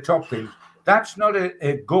doesn't win the top things. That's not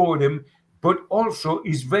a go at him, but also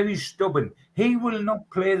he's very stubborn. He will not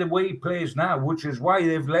play the way he plays now, which is why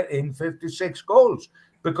they've let in 56 goals,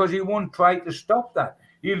 because he won't try to stop that.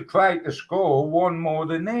 He'll try to score one more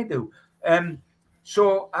than they do.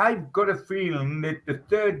 So I've got a feeling that the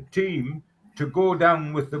third team to go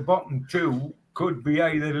down with the bottom two could be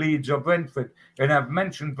either Leeds or Brentford. And I've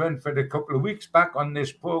mentioned Brentford a couple of weeks back on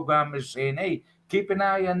this programme as saying, hey, keep an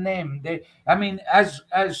eye on them. As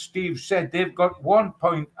Steve said, they've got 1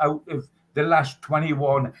 point out of the last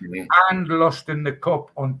 21 and lost in the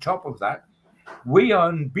cup on top of that. We are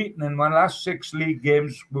unbeaten in our last 6 league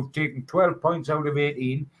games. We've taken 12 points out of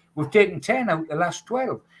 18. We've taken 10 out of the last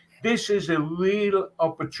 12. This is a real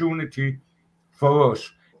opportunity for us.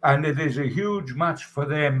 And it is a huge match for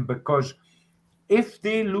them, because if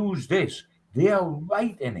they lose this, they are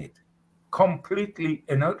right in it. Completely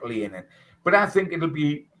and utterly in it. But I think it'll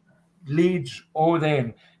be Leeds or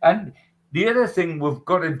them. And the other thing we've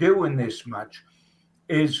got to do in this match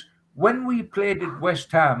is, when we played at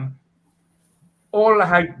West Ham, all the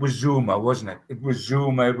hype was Zuma, wasn't it? It was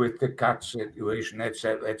Zuma with the cat situation,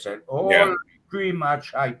 etc., etc. All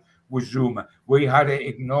pre-match hype was Zuma. We had to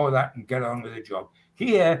ignore that and get on with the job.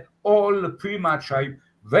 Here, all the pre-match hype,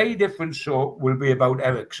 very different sort, will be about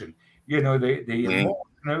Eriksen. The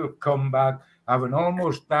emotional comeback, having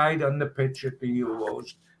almost died on the pitch at the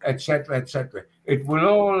Euros, etc., etc. It will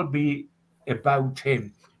all be about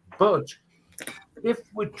him. But if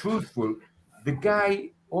we're truthful, the guy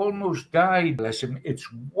almost died, bless him. It's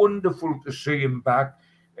wonderful to see him back.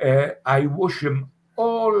 I wish him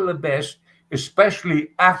all the best, especially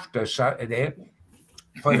after Saturday.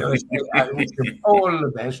 I wish him all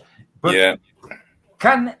the best. But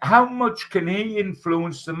how much can he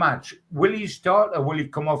influence the match? Will he start or will he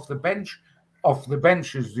come off the bench? Off the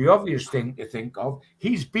bench is the obvious thing to think of.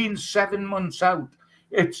 He's been 7 months out.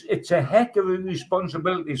 It's a heck of a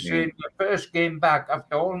responsibility saying your first game back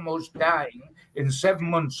after almost dying in 7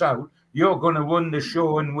 months out, you're going to run the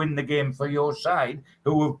show and win the game for your side,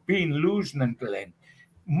 who have been losing until then.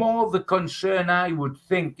 More the concern, I would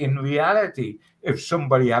think, in reality, if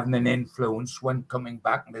somebody having an influence when coming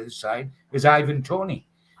back into the side, is Ivan Toney,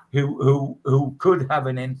 who could have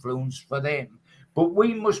an influence for them. But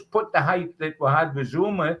we must put the hype that we had with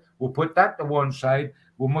Zuma, we'll put that to one side.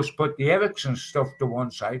 We must put the Eriksson stuff to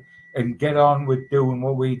one side and get on with doing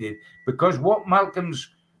what we did. Because what Malcolm's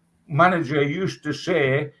manager used to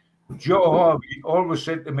say, Joe Harvey always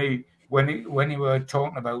said to me when he were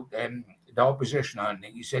talking about the opposition, and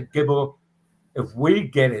he said, Gibbo, if we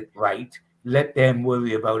get it right, let them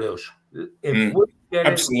worry about us. If we get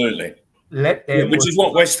absolutely. It, let them which is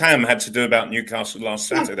what West Ham had to do about Newcastle last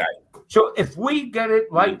Saturday. So if we get it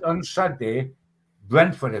right on Saturday,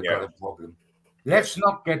 Brentford have got a problem. Let's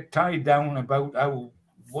not get tied down about how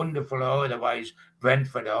wonderful or otherwise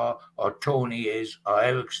Brentford are, or Tony is, or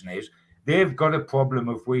Eriksson is. They've got a problem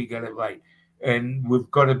if we get it right. And we've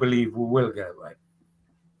got to believe we will get it right.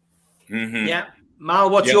 Mm-hmm. Yeah. Mal,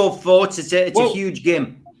 what's your thoughts? It's a huge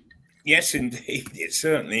game. Yes, indeed. It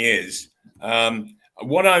certainly is.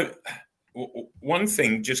 One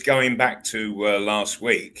thing, just going back to last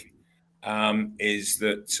week, is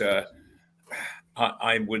that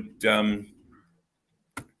I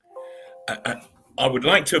would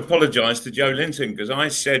like to apologise to Joe Linton, because I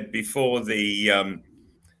said before the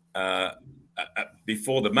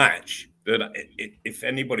match that if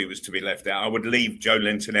anybody was to be left out, I would leave Joe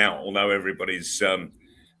Linton out, although everybody's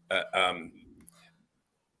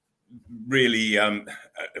really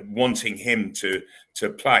wanting him to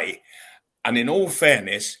play. And in all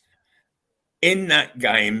fairness, in that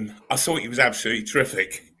game, I thought he was absolutely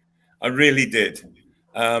terrific. I really did.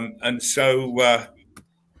 And so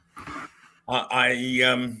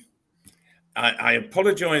I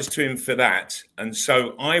apologise to him for that. And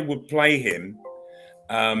so I would play him.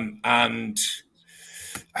 And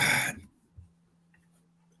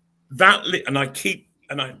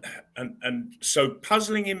so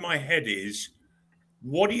puzzling in my head is,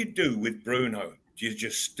 what do you do with Bruno? Do you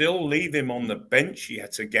just still leave him on the bench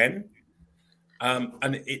yet again?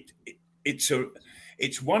 And it's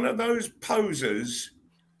one of those posers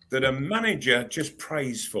that a manager just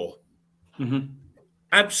prays for. Mm-hmm.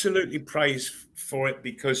 Absolutely prays for it,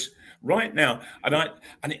 because right now,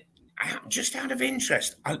 just out of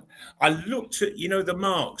interest, I looked at the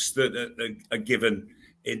marks that are given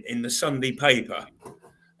in the Sunday paper,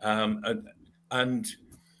 and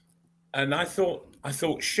I thought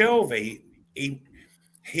Shelvey,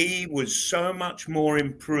 he was so much more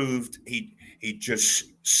improved. He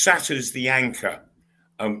just sat as the anchor,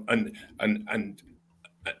 and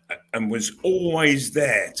was always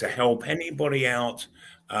there to help anybody out.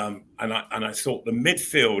 And I thought the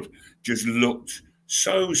midfield just looked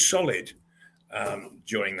so solid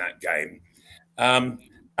during that game.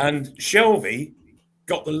 And Shelvey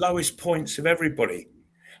got the lowest points of everybody.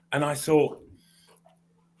 And I thought,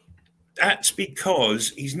 that's because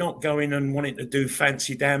he's not going and wanting to do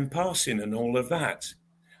fancy damn passing and all of that.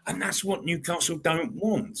 And that's what Newcastle don't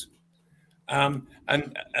want. And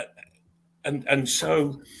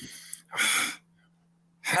so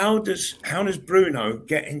how does Bruno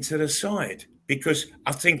get into the side? Because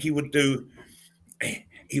I think he would do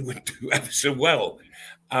ever so well.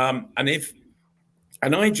 And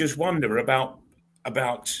I just wonder about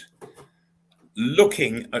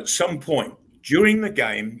looking at some point during the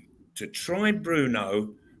game to try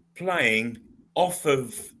Bruno playing off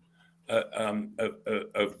of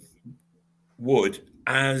Wood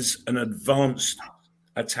as an advanced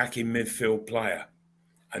attacking midfield player,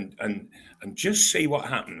 and just see what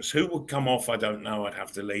happens. Who would come off? I don't know. I'd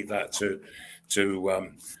have to leave that to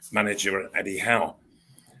manager Eddie Howe.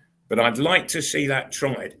 But I'd like to see that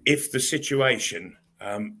tried if the situation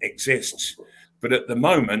exists. But at the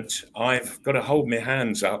moment, I've got to hold my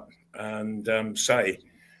hands up and say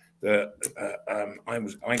that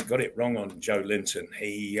I got it wrong on Joe Linton.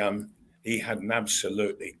 He had an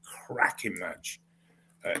absolutely cracking match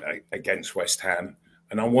against West Ham,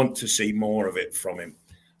 and I want to see more of it from him.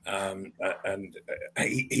 And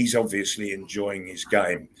he's obviously enjoying his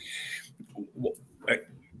game.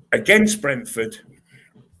 Against Brentford,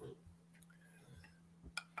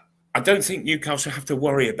 I don't think Newcastle have to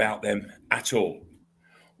worry about them at all.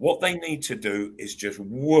 What they need to do is just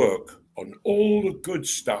work on all the good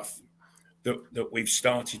stuff that we've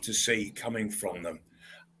started to see coming from them.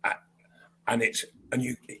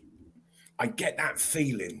 I get that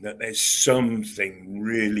feeling that there's something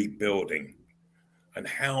really building. And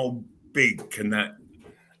how big can that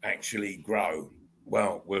actually grow?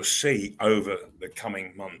 Well, we'll see over the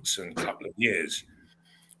coming months and couple of years.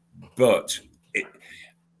 But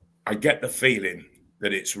I get the feeling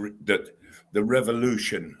that that the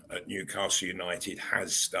revolution at Newcastle United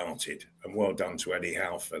has started, and well done to Eddie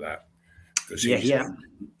Howe for that, because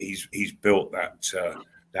he's built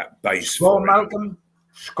that base. Score, Malcolm.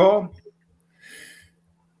 Score.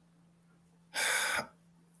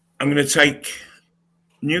 I'm going to take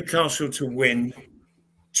Newcastle to win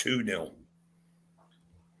 2-0.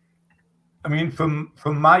 I mean, from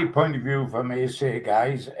my point of view, if I may say,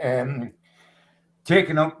 guys,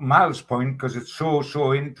 taking up Mal's point, because it's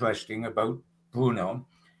so interesting about Bruno,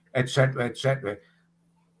 etc.,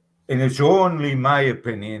 and it's only my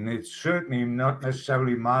opinion. It's certainly not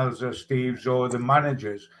necessarily Mal's or Steve's or the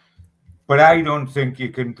managers, but I don't think you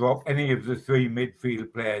can drop any of the three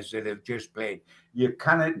midfield players that have just played. You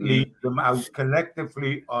cannot leave them out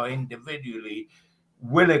collectively or individually.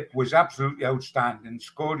 Willock was absolutely outstanding,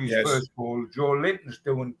 scored his first goal. Joe Linton's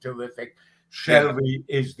doing terrific. Shelby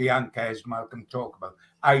is the anchor, as Malcolm talked about.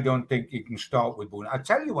 I don't think you can start with Bruno. I'll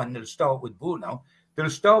tell you when they'll start with Bruno. They'll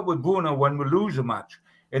start with Bruno when we lose a match,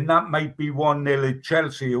 and that might be 1-0 at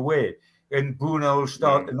Chelsea away, and Bruno will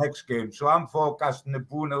start the next game. So I'm forecasting that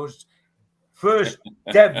Bruno's first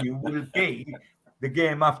debut will be the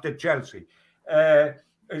game after Chelsea.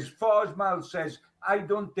 As far as Mal says, I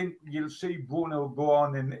don't think you'll see Bruno go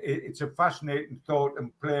on, and it's a fascinating thought,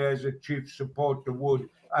 and players at Chiefs support the Wood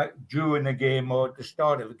during a game or at the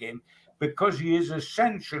start of a game, because he is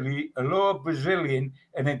essentially a lower Brazilian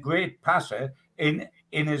and a great passer in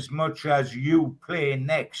as much as you play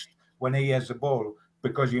next when he has the ball,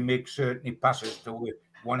 because he makes certain passes to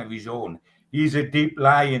one of his own. He's a deep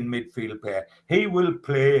lying midfield player. He will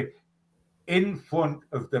play in front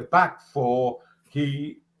of the back four.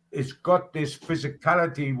 He has got this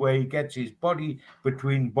physicality where he gets his body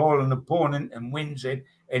between ball and opponent and wins it,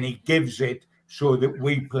 and he gives it so that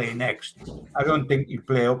we play next. I don't think he'll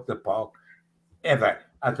play up the park ever.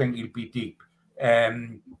 I think he'll be deep.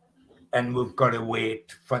 And we've got to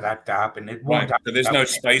wait for that to happen. It won't happen. But there's no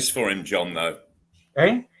space for him, John, though.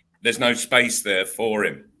 Eh? There's no space there for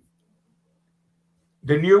him.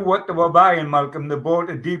 They knew what they were buying, Malcolm. They bought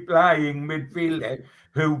a deep-lying midfielder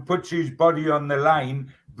who puts his body on the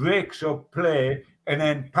line, breaks up play, and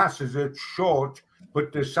then passes it short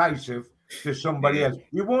but decisive to somebody else.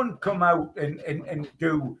 You won't come out and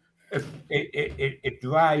do a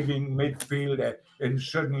driving midfielder and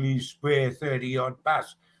suddenly spray a 30-yard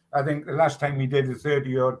pass. I think the last time he did a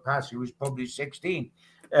 30-yard pass, he was probably 16.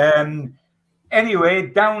 Anyway,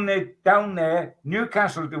 down there,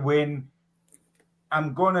 Newcastle to win.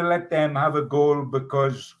 I'm going to let them have a goal,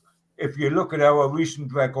 because if you look at our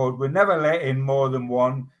recent record, we never let in more than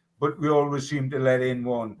one, but we always seem to let in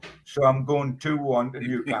one. So I'm going 2-1 to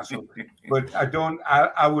Newcastle. But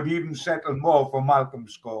I would even settle more for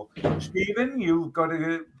Malcolm's score. Stephen, you've got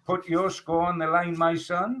to put your score on the line, my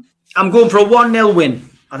son. I'm going for a 1-0 win.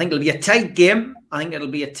 I think it'll be a tight game. I think it'll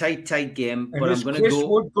be a tight game. And but I'm going to go.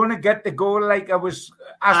 We're going to get the goal like I was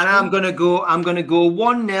asking. And I'm going to go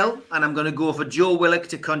 1-0, and I'm going to go for Joe Willock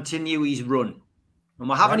to continue his run. And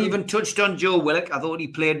we haven't even touched on Joe Willock. I thought he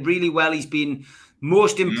played really well. He's been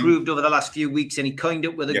most improved over the last few weeks, and he coined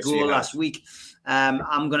it with a goal last week.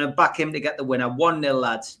 I'm going to back him to get the winner. 1-0,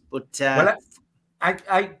 lads. But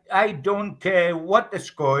I don't care what the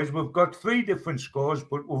score is. We've got 3 different scores,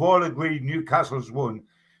 but we've all agreed Newcastle's won.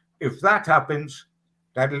 If that happens,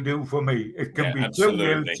 that'll do for me. It can be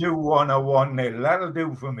 2-0, 2-1, or 1-0. That'll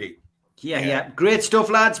do for me. Yeah. Great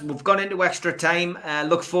stuff, lads. We've gone into extra time.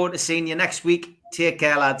 Look forward to seeing you next week. Take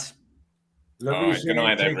care, lads. Lovely seeing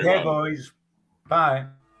you. Take care, boys. Bye.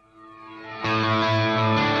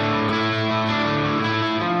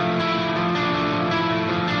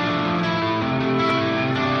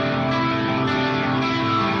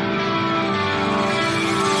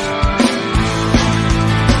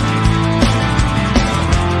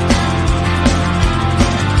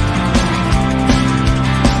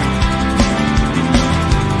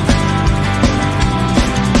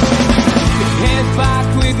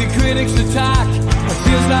 Attack. It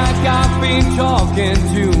feels like I've been talking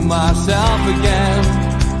to myself again.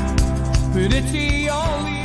 But it's